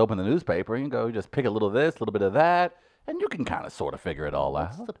do is just open the newspaper and you go, you just pick a little of this, a little bit of that, and you can kind of sort of figure it all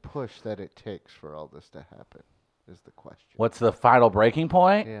out. What's the push that it takes for all this to happen is the question. What's the final breaking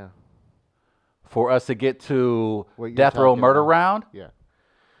point Yeah. for us to get to What you're death row talking murder about. round? Yeah.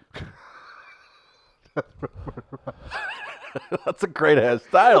 That's a great ass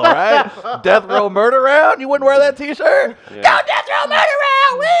title, right? Death Row Murder Round? You wouldn't wear that t-shirt? Yeah. Go Death Row Murder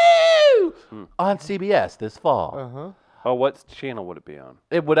Round! Woo! On CBS this fall. Uh-huh. Oh, what channel would it be on?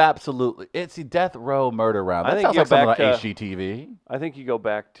 It would absolutely. It's the Death Row Murder Round. I That think sounds you're like something on back to- HGTV. I think you go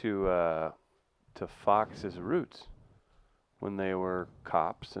back to Fox's roots when they were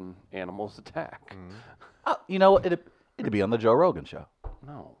cops and animals attack. Oh, you know, it'd be on the Joe Rogan show.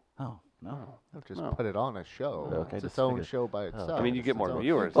 No. Oh, no. Just No. put it on a show. Okay, It's just its own figure- show by itself. I mean, you It's get its more own-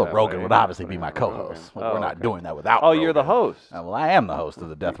 viewers. Well, that Rogan way. would obviously be Putting my it on co-host. Rogan. We're Oh, not okay. doing that without Oh, you're the Rogan. host. Well, I am the host of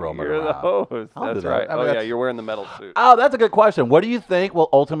the Death Row Murder You're the Round. host. I'll do That's that. right. I mean, Oh, yeah, that's- you're wearing the metal suit. Oh, that's a good question. What do you think will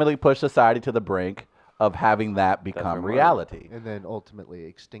ultimately push society to the brink of having that become Row Murder. reality? And then ultimately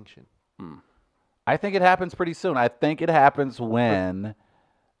extinction. I think it happens pretty soon. I think it happens when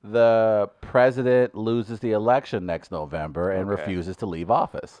the president loses the election next November and Okay. refuses to leave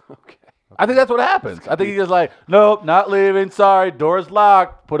office. Okay. I think that's what happens. I think he's just like, nope, not leaving. Sorry, door's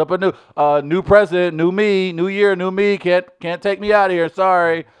locked. Put up a new president, new me, new year, new me. Can't take me out of here.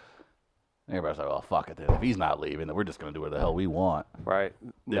 Sorry. And everybody's like, oh, fuck it then. If he's not leaving, then we're just gonna do what the hell we want. Right.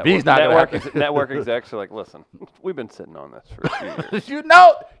 If he's not gonna have- network execs are like, listen, we've been sitting on this for a few years.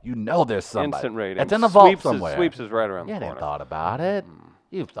 you know, there's somebody. Instant ratings. It's in the vault Sweeps somewhere. Sweeps is right around You the hadn't corner. thought about it.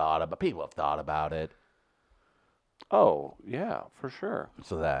 People have thought about it. Oh, yeah, for sure.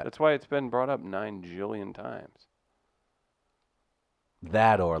 So that That's why it's been brought up 9 jillion times.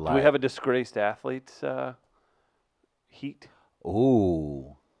 or Do like, we have a disgraced athletes heat?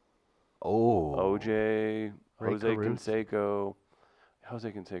 ooh. OJ, Ray Jose Caruth. Canseco.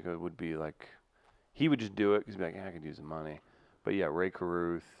 Jose Canseco would be like, he would just do it because he'd be like, I could use the money. But yeah, Ray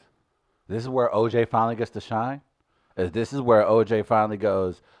Caruth. This is where OJ finally gets to shine. This is where OJ finally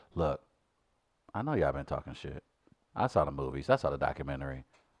goes, look, I know y'all been talking shit. I saw the movies. I saw the documentary.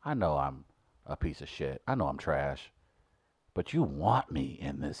 I know I'm a piece of shit. I know I'm trash. But you want me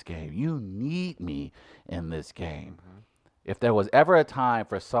in this game. You need me in this game. If there was ever a time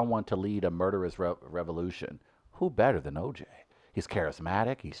for someone to lead a murderous revolution, who better than OJ? He's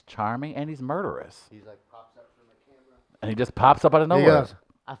charismatic, he's charming, and he's murderous. He's like pops up from the camera. And he just pops up out of He nowhere. goes,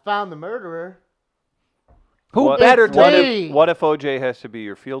 I found the murderer. Who What- better It's to... me. What if OJ has to be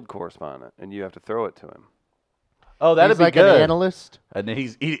your field correspondent and you have to throw it to him? Oh, that'd He's be like good. an analyst. And then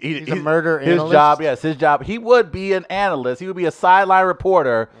he's a murder his analyst? job, yes, his job. He would be an analyst. He would be a sideline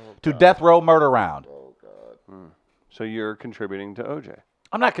reporter to Death Row Murder Round. So you're contributing to OJ.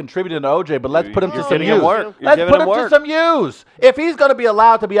 I'm not contributing to OJ, but let's put him You're to some giving him use. work. You're Let's giving put him him to work. some use. If he's going to be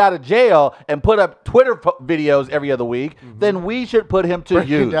allowed to be out of jail and put up Twitter videos every other week, then we should put him to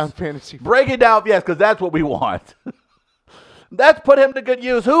Breaking use. down fantasy. Break it down, yes, because that's what we want. Let's put him to good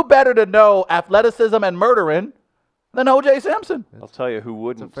use. Who better to know athleticism and murdering than O.J. Simpson? I'll tell you who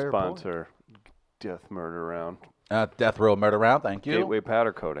wouldn't fair point. sponsor Death Murder Round. Death Row Murder Round, thank you. Gateway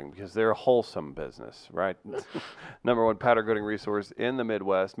Powder Coating, because they're a wholesome business, right? Number one powder coating resource in the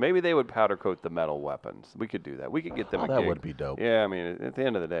Midwest. Maybe they would powder coat the metal weapons. We could do that. We could get them Oh, a that gig. would be dope. Yeah, I mean, at the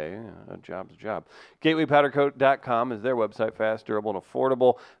end of the day, a job's a job. GatewayPowderCoat.com is their website, fast, durable, and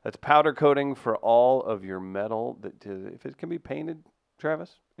affordable. That's powder coating for all of your metal. If it can be painted,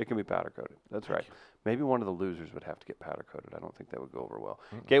 Travis, it can be powder coated. That's right. Maybe one of the losers would have to get powder coated. I don't think that would go over well.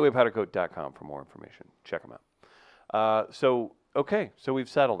 GatewayPowderCoat.com for more information. Check them out. So we've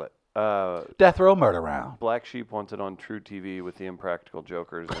settled it. Death Row Murder Round. Black Sheep wants it on True TV with the Impractical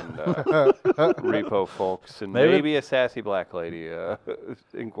Jokers and Repo Folks, and Maybe- maybe a sassy black lady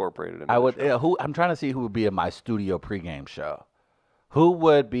incorporated. Into I the would. show. I'm trying to see who would be in my studio pregame show. Who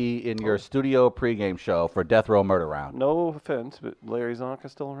would be in your studio pregame show for Death Row Murder Round? No offense, but Larry Zonka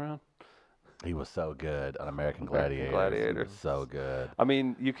still around? He was so good on American Gladiators. Gladiator. He was so good. I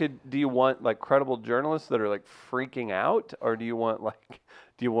mean, do you want like credible journalists that are like freaking out, or do you want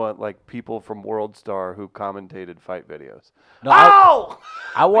like people from World Star who commentated fight videos? No, Ow!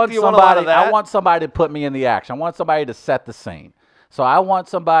 I want Do you want a lot somebody. of that? I want somebody to put me in the action. I want somebody to set the scene. So I want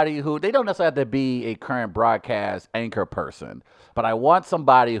somebody who they don't necessarily have to be a current broadcast anchor person, but I want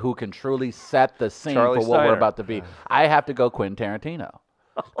somebody who can truly set the scene Charlie for what Steiner. we're about to be. I have to go Quentin Tarantino.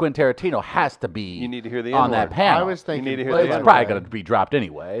 Quentin Tarantino has to be. You need to hear the on that N-word. panel. I was thinking. need to hear Well, the it's N-word. probably going to be dropped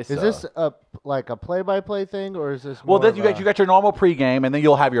anyway. Is so. this like a play-by-play thing, or is this? Well, more then of you got your normal pregame, and then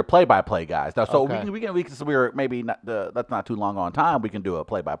you'll have your play-by-play guys. Now, so Okay. we're maybe not that's not too long on time. We can do a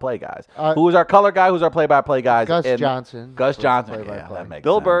play-by-play guys. Uh, Who is our color guy? Who's our play-by-play guys? Gus in- Johnson. Gus for Johnson. Yeah, play-by-play. that makes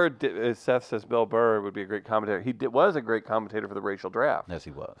Bill sense. Burr, Seth says Bill Burr would be a great commentator. He was a great commentator for the racial draft Yes,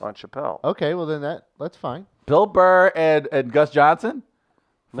 he was. on Chappelle. Okay, well then that's fine. Bill Burr and Gus Johnson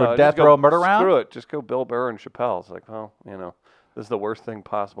for No, Death just go- Row Murder Round. Screw it. Just go Bill Burr and Chappelle. It's like, well, This is the worst thing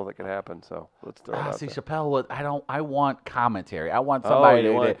possible that could happen. So let's throw it out See, there. Chappelle was. I want commentary. I want somebody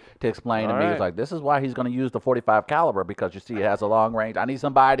you want- to explain to All me. It's right. like, this is why he's going to use the 45 caliber, because you see it has a long range. I need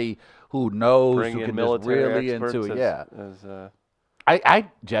somebody who knows, Bring who in can just military really experts into it. as, Yeah. as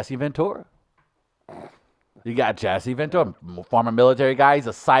Jesse Ventura. You got Jesse Ventura, former military guy. He's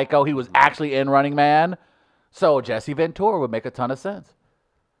a psycho. He was actually in Running Man. So Jesse Ventura would make a ton of sense.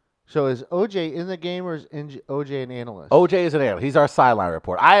 So is OJ in the game or is OJ an analyst? OJ is an analyst. He's our sideline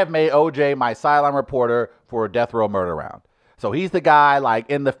reporter. I have made OJ my sideline reporter for a Death Row Murder Round. So he's the guy like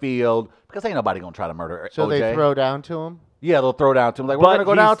in the field, because ain't nobody gonna try to murder So OJ. they throw down to him? Yeah, they'll throw down to him like, we're But gonna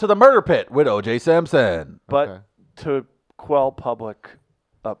go down he's- to the murder pit with OJ Simpson. But Okay. to quell public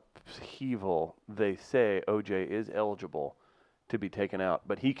upheaval, they say OJ is eligible to be taken out,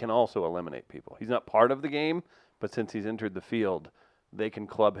 but he can also eliminate people. He's not part of the game, but since he's entered the field, they can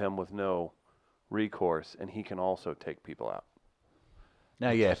club him with no recourse, and he can also take people out.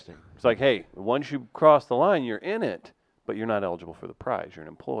 Now, yeah, It's like, hey, once you cross the line, you're in it, but you're not eligible for the prize. You're an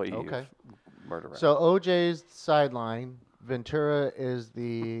employee Okay. of Murder Round. So OJ's sideline. Ventura is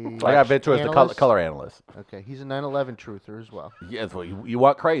the. I got Ventura as the analyst? color analyst. Okay, he's a 9/11 truther as well. Yes, well, you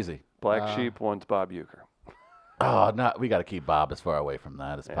want crazy. Black Sheep wants Bob Euchre. Oh, no, we got to keep Bob as far away from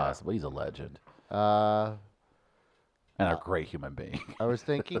that as Yeah. possible. He's a legend Uh, and a great human being. I was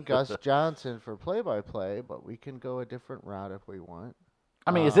thinking Gus Johnson for play-by-play, but we can go a different route if we want.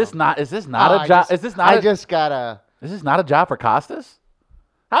 I mean, is this not a job? I just gotta. Is this not a job for Costas?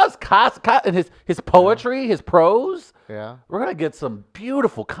 How's Costas and his poetry, his prose? Yeah. We're gonna get some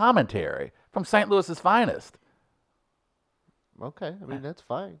beautiful commentary from St. Louis's finest. Okay. I mean, that's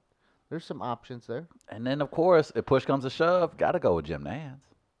fine. There's some options there. And then, of course, if push comes to shove, got to go with Jim Nance.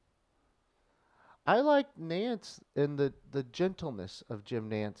 I like Nance and the gentleness of Jim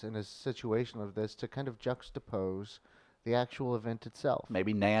Nance in a situation of this to kind of juxtapose the actual event itself.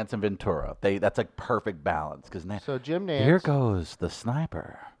 Maybe Nance and Ventura. That's a perfect balance. Because So Jim Nance. here goes the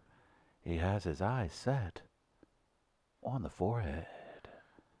sniper. He has his eyes set on the forehead.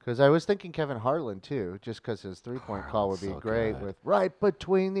 Because I was thinking Kevin Harlan too, just because his three-point call would be so great good. with right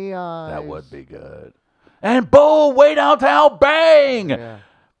between the eyes. That would be good. And boom, way downtown, bang! Yeah.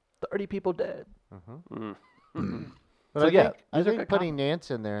 30 people dead. But So, I yeah, think, I these are think good putting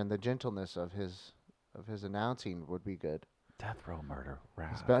Nance in there and the gentleness of his announcing would be good. Death row murder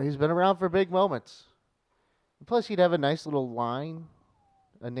round. But he's been around for big moments. Plus, he'd have a nice little line,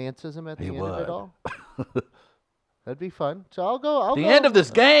 a Nanceism at the He end of would. it all. That'd be fun. So I'll go. The end of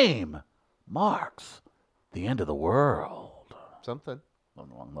this game marks the end of the world. something.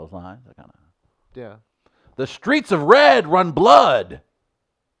 Along those lines, I kind of. Yeah. The streets of red run blood.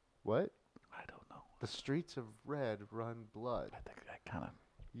 What? I don't know. The streets of red run blood. I think I kind of.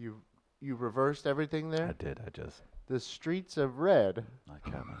 You reversed everything there. I did. The streets of red I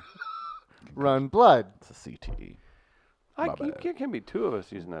kind of. run blood. It's a CTE. I My can, bad. can be two of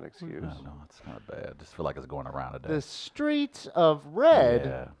us using that excuse. I know it's not bad. Just feel like it's going around today. The streets of red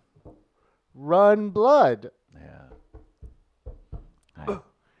Yeah. run blood. Yeah. Hey,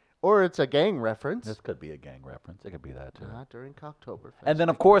 Or it's a gang reference. this could be a gang reference. It could be that too. Not during Cocktoberfest. And then,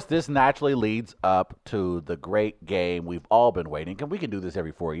 of course, this naturally leads up to the great game we've all been waiting. And we can do this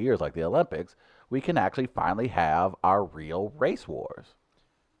every 4 years like the Olympics. We can actually finally have our real race wars.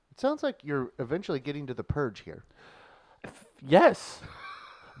 It sounds like you're eventually getting to the purge here. Yes.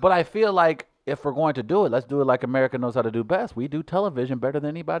 But I feel like if we're going to do it, let's do it like America knows how to do best. We do television better than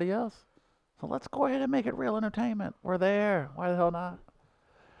anybody else. So let's go ahead and make it real entertainment. We're there. Why the hell not?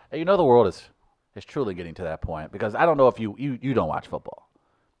 And you know the world is truly getting to that point, because I don't know if you don't watch football.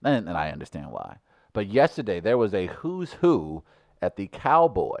 And I understand why. But yesterday there was a who's who at the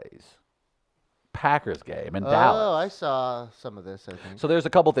Cowboys Packers game in Dallas. Oh, I saw some of this, I think. So there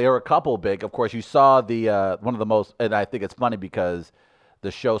were a couple big. Of course, you saw the one of the most, and I think it's funny because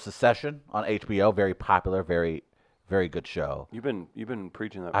the show Succession on HBO, very popular, very, very good show. You've been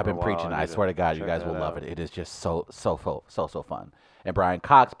preaching that. I've for a been while. preaching. I need to swear to God, you check guys that will love out. it. It is just so fun. And Brian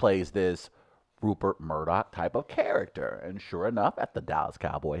Cox plays this Rupert Murdoch type of character. And sure enough, at the Dallas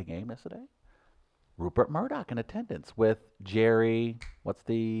Cowboy game yesterday, Rupert Murdoch in attendance with Jerry. What's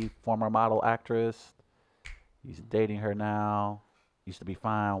the former model actress? He's dating her now. Used to be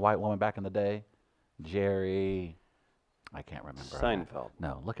fine, white woman back in the day. Jerry. I can't remember. Seinfeld.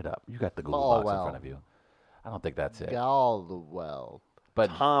 No, look it up. You got the Google box in Falwell. front of you. I don't think that's it. Galwell. But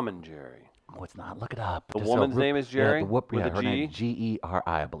Tom and Jerry. no, it's not. Look it up. The Just woman's name is Jerry? Yeah, With a her name G? Geri,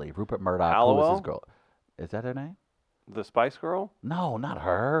 I believe. Rupert Murdoch. Who was Hallowell? his girl? Is that her name? The Spice Girl? No, not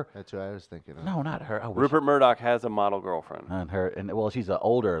her. That's what I was thinking of. No, not her. I wish- Rupert Murdoch has a model girlfriend. and well, she's an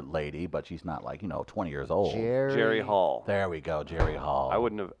older lady, but she's not like 20 years old. Jerry Hall. There we go, Jerry Hall. I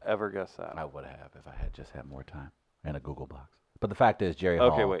wouldn't have ever guessed that. I would have if I had just had more time and a Google box. But the fact is, Jerry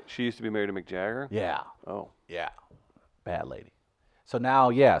Okay, Hall. wait. She used to be married to Mick Jagger? Yeah, Oh. yeah, bad lady. So now,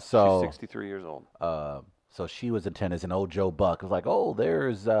 yeah, so She's 63 years old. so she was in tennis, and old Joe Buck was like, "Oh,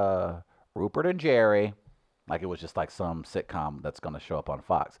 there's Rupert and Jerry." Like it was just like some sitcom that's going to show up on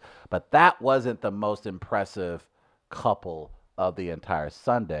Fox. But that wasn't the most impressive couple of the entire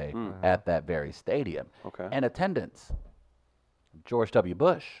Sunday at that very stadium. Okay. And attendance, George W.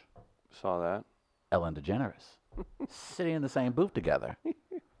 Bush, Saw that. Ellen DeGeneres, sitting in the same booth together.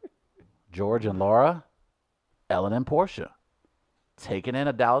 George and Laura, Ellen and Portia, taking in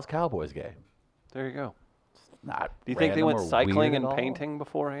a Dallas Cowboys game. There you go. Not Do you think they random went or cycling weird and at all. painting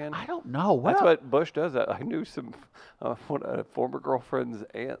beforehand? I don't know. That's Well, what Bush does. I knew some when a former girlfriend's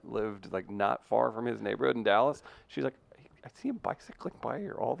aunt lived like not far from his neighborhood in Dallas. She's like, I see him bicycling by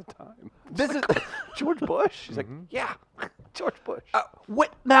here all the time. This is George Bush. She's like, yeah, George Bush.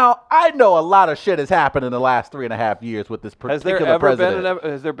 now I know a lot of shit has happened in the last 3.5 years with this Has particular there ever president.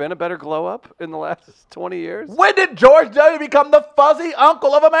 has there been a better glow up in the last 20 years? When did George W. become the fuzzy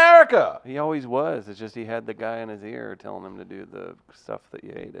uncle of America? He always was. It's just he had the guy in his ear telling him to do the stuff that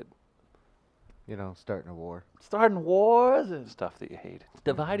you hated. Starting a war. Starting wars and Stuff that you hated.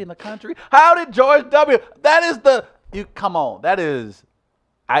 dividing the country. How did George W. That is the you come on. That is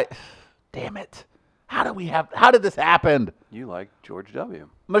damn it. How did this happen? You like George W.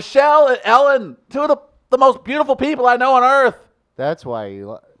 Michelle and Ellen, two of the most beautiful people I know on earth. That's why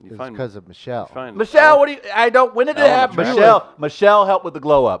it's find- because of Michelle. Fine. Michelle, when did it Ellen happen? attractive. Michelle helped with the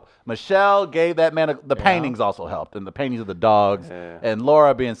glow up. Michelle gave that man the paintings also helped, and the paintings of the dogs. Yeah. And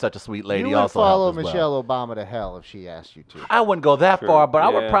Laura, being such a sweet lady, You would also follow helped as well. Michelle Obama to hell if she asked you to. I wouldn't go that True. far, but I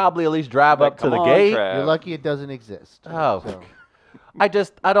would Yeah. probably at least drive Like, up to the come on, gate. Trav. You're lucky it doesn't exist. Oh. So, I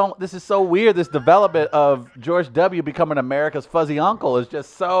don't. This is so weird. This development of George W. becoming America's fuzzy uncle is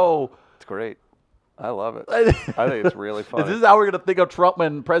just so. It's great. I love it. I think it's really funny. Is this how we're gonna think of Trump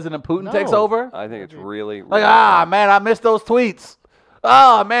when President Putin takes No. over? I think it's really, Like, really man, I missed those tweets.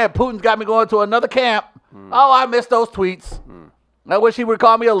 Oh, man, Putin's got me going to another camp. Oh, I missed those tweets. I wish he would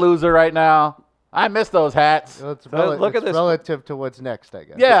call me a loser right now. I miss those hats. so it's look at it's this. relative to what's next, I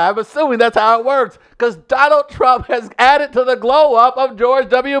guess. Yeah, I'm assuming that's how it works. Because Donald Trump has added to the glow up of George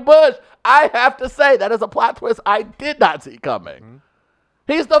W. Bush. I have to say, that is a plot twist I did not see coming.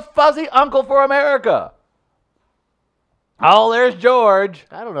 He's the fuzzy uncle for America. Oh, there's George.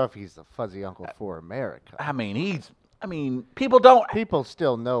 I don't know if he's the fuzzy uncle for America. I mean, people don't. People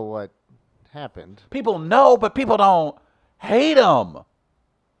still know what happened. People know, but people don't hate him.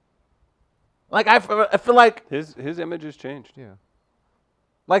 Like I feel like His image has changed. Yeah.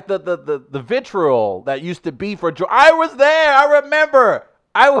 like the vitriol that used to be for George. I was there. I remember.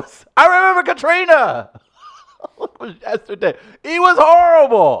 I remember Katrina. It was yesterday. He was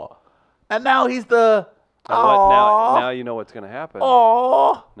horrible, and now he's the. Now you know what's going to happen.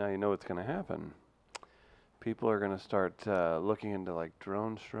 Oh. Now you know what's going to happen. People are going to start looking into like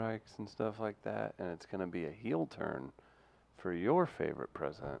drone strikes and stuff like that, and it's going to be a heel turn for your favorite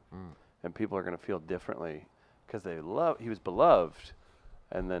president. And people are going to feel differently because he was beloved,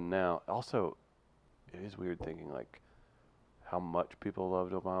 and then now also it is weird thinking like how much people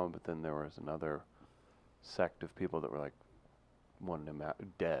loved Obama, but then there was another sect of people that were like wanted him out,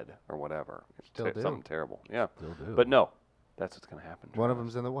 dead or whatever. Still do. Something terrible. Yeah. Still do. But no, that's what's going to happen. One of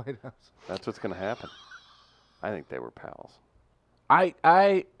Travis. them's in the White House. That's what's going to happen. I think they were pals. I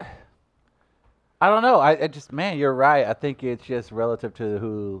don't know. I just, man, you're right. I think it's just relative to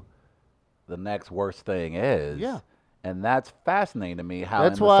who the next worst thing is. Yeah. And that's fascinating to me. How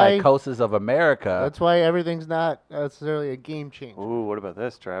That's in the why- psychosis of America. That's why everything's not necessarily a game changer. Ooh, what about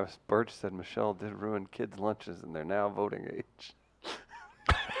this? Travis Birch said Michelle did ruin kids' lunches and they're now voting age.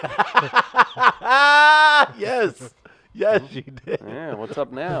 Yes, yes, she did. Yeah, what's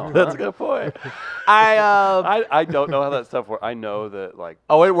up now? That's a good point. I I don't know how that stuff works. I know that like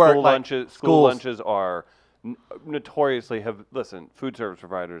Oh, it worked, school like, lunches schools- are notoriously food service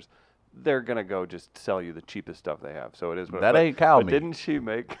providers. They're gonna go just sell you the cheapest stuff they have. So it is what That but, ain't cow but meat. didn't she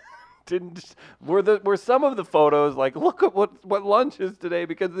make? Were some of the photos like look at what lunch is today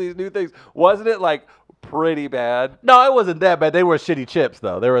because of these new things? Wasn't it like pretty bad. No, it wasn't that bad. They were shitty chips,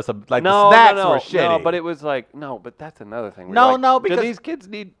 though. There were some, like, No, the snacks no, were shitty. no, but it was like, no, but that's another thing. We're No, like, no, because- do these kids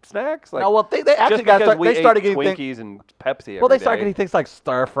need snacks? Like, No, well, they actually just because we they started ate getting Twinkies and Pepsi. well, they every started day. getting things like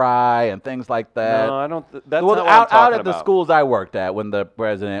stir fry and things like that. No, I don't. That's well, not what I'm out talking at the about. schools I worked at when the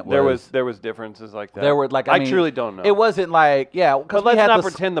president was. There was differences like that. There were, like, I mean, truly don't know. It wasn't like, yeah, because But we let's had not the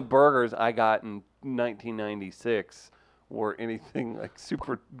pretend the burgers I got in 1996 were anything like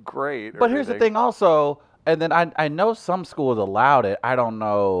super great. But here's the thing also, and then I know some schools allowed it. I don't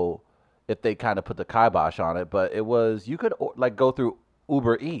know if they kind of put the kibosh on it, but it was, you could like go through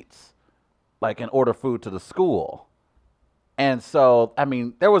Uber Eats, like, and order food to the school. And so, I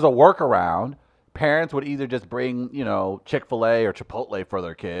mean, there was a workaround. Parents would either just bring, Chick-fil-A or Chipotle for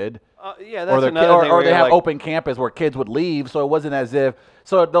their kid. Yeah, that's Or, another thing. or where they you're have like, open campus where kids would leave, so it wasn't as if.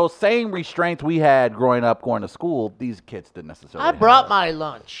 So those same restraints we had growing up going to school, these kids didn't necessarily. I brought have. my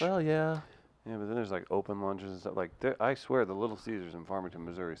lunch. Well, yeah. Yeah, but then there's like open lunches and stuff. Like I swear, the Little Caesars in Farmington,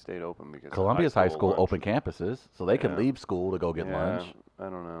 Missouri, stayed open because of Columbia's high school lunch. open campuses, so they could Yeah. leave school to go get Yeah, lunch. I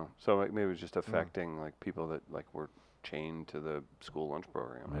don't know. So like, maybe it was just affecting like people that like were chained to the school lunch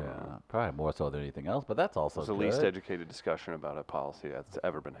program. I don't know. Yeah, probably more so than anything else, but that's also It's the good. least educated discussion about a policy that's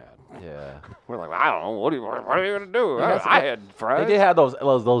ever been had. Yeah, We're like, I don't know. What are you gonna do? Yeah, I had fries. they did have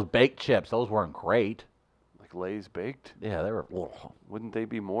those baked chips. Those weren't great. Like Lay's baked. Yeah, they were. Wouldn't they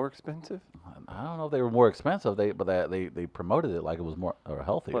be more expensive? I don't know if they were more expensive. They promoted it like it was more or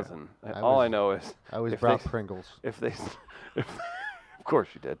healthier. Listen, I all I was- know is I always if brought they, Pringles. if they, of course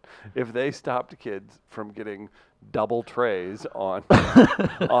you did. If they stopped kids from getting double trays on, I'm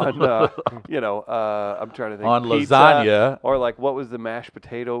trying to think On pizza, lasagna. or like what was the mashed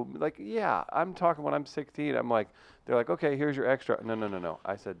potato? Like, yeah, I'm talking when I'm 16. I'm like, they're like, okay, here's your extra. No.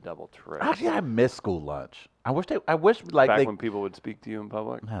 I said double tray. Actually, I miss school lunch. I wish like Back they. when people would speak to you in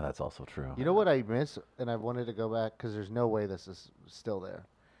public. Yeah, that's also true. You know what I miss, and I wanted to go back because there's no way this is still there.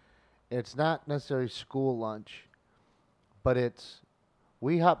 It's not necessarily school lunch, but it's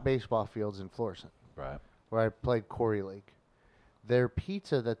we hop baseball fields in Florissant, Right. where I played Corey League. Their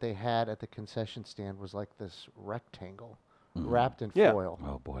pizza that they had at the concession stand was like this rectangle wrapped in Yeah. foil.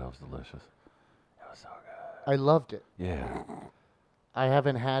 Oh boy, that was delicious. It was so good. I loved it. Yeah. I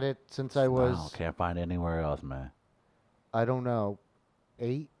haven't had it since I was, Wow, can't find it anywhere else, man. I don't know,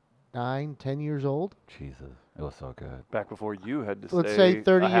 8, 9, 10 years old. Jesus, it was so good. Back before you had to Let's stay say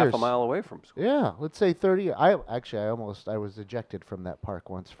 30 a half a years. mile away from school. Yeah, let's say 30. I was ejected from that park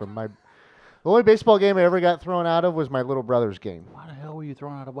once from my. The only baseball game I ever got thrown out of was my little brother's game. Why the hell were you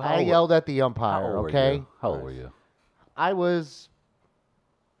throwing out of? I yelled at the How umpire. old Okay, Were you? How old were you? I was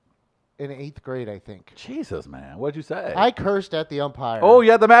in 8th grade, I think. Jesus, man, what'd you say? I cursed at the umpire. Oh, you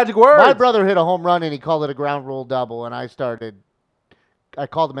had the magic words. My brother hit a home run and he called it a ground rule double, and I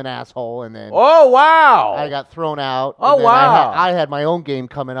called him an asshole, and then Oh wow. I got thrown out. Oh, and then wow. I had my own game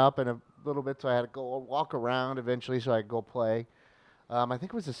coming up in a little bit, so I had to go walk around eventually so I could go play. I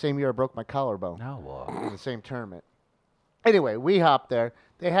think it was the same year I broke my collarbone. No. In the same tournament. Anyway, we hopped there.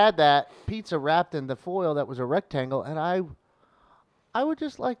 They had that pizza wrapped in the foil that was a rectangle, and I would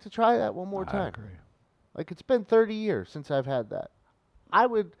just like to try that one more time. I agree. Like, it's been 30 years since I've had that. I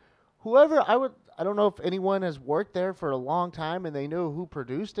don't know if anyone has worked there for a long time and they know who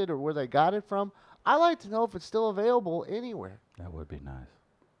produced it or where they got it from. I like to know if it's still available anywhere. That would be nice.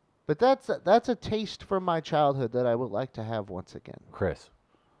 But that's a taste from my childhood that I would like to have once again. Chris,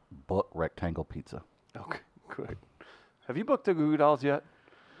 book rectangle pizza. Okay, good. Have you booked the Goo Goo Dolls yet?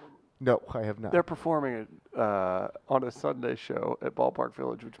 No, I have not. They're performing it on a Sunday show at Ballpark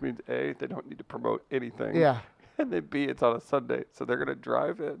Village, which means A, they don't need to promote anything. Yeah. And then B, it's on a Sunday. So they're going to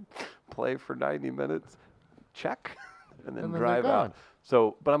drive in, play for 90 minutes, check, and then And then they're drive gone. out.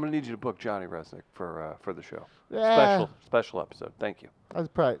 So, but I'm going to need you to book Johnny Resnick for the show. Yeah. Special episode. Thank you.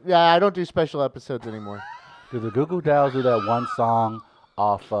 I don't do special episodes anymore. Do the Goo Goo Dolls do that one song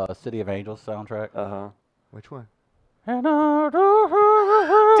off City of Angels soundtrack? Uh-huh. Which one? And I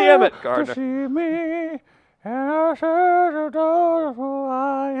do Damn it, to Gardner. see me, and I say to who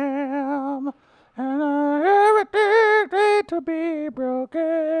I am, and everything need to be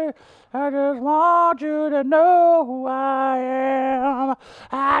broken. I just want you to know who I am.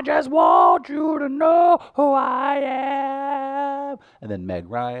 I just want you to know who I am. And then Meg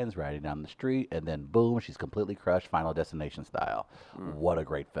Ryan's riding down the street, and then boom, she's completely crushed, Final Destination style. What a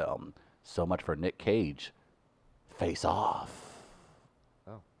great film. So much for Nick Cage. Face Off.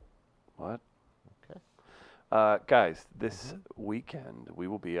 What? Okay. Guys, this weekend we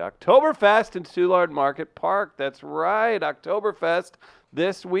will be Oktoberfest in Soulard Market Park. That's right, Oktoberfest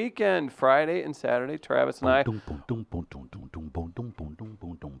this weekend, Friday and Saturday. Travis and I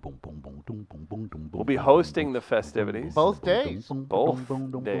will be hosting the festivities. Both days. Both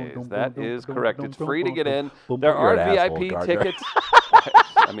days. That is correct. It's free to get in. There You're are an asshole, VIP Gardner. tickets.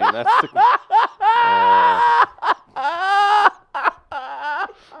 I mean, that's the.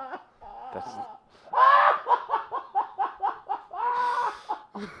 That's.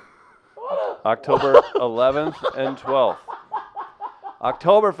 October 11th and 12th.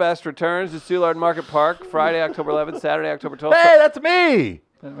 Oktoberfest returns to Soulard Market Park Friday, October 11th, Saturday, October 12th. Hey, that's me.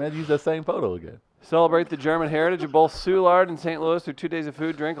 Man, use that same photo again. Celebrate the German heritage of both Soulard and St. Louis through 2 days of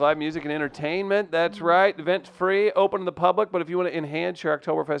food, drink, live music, and entertainment. That's right. Event free, open to the public. But if you want to enhance your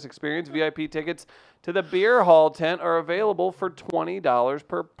Oktoberfest experience, VIP tickets to the beer hall tent are available for $20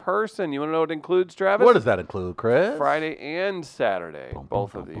 per person. You want to know what it includes, Travis? What does that include, Chris? Friday and Saturday.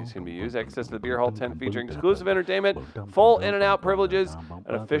 Both of these can be used. Access to the beer hall tent featuring exclusive entertainment, full in and out privileges,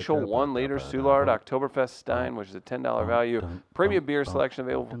 an official 1-liter Soulard Oktoberfest Stein, which is a $10 value, premium beer selection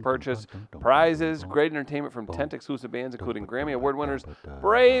available for purchase, prizes, great entertainment from tent exclusive bands, including Grammy Award winners,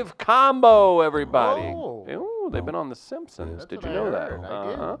 Brave Combo, everybody. Oh. Ooh, they've been on The Simpsons. That's Did what you I know heard. that?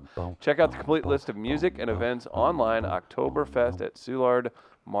 I did. Check out the complete list of music and events online, Oktoberfest at Soulard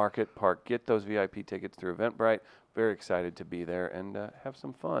Market Park. Get those VIP tickets through Eventbrite. Very excited to be there and have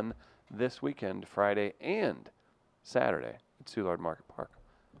some fun this weekend, Friday and Saturday at Soulard Market Park.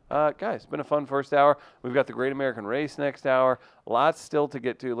 Guys, it's been a fun first hour. We've got the Great American Race next hour. Lots still to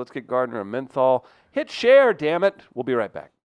get to. Let's get Gardner a menthol. Hit share, damn it. We'll be right back.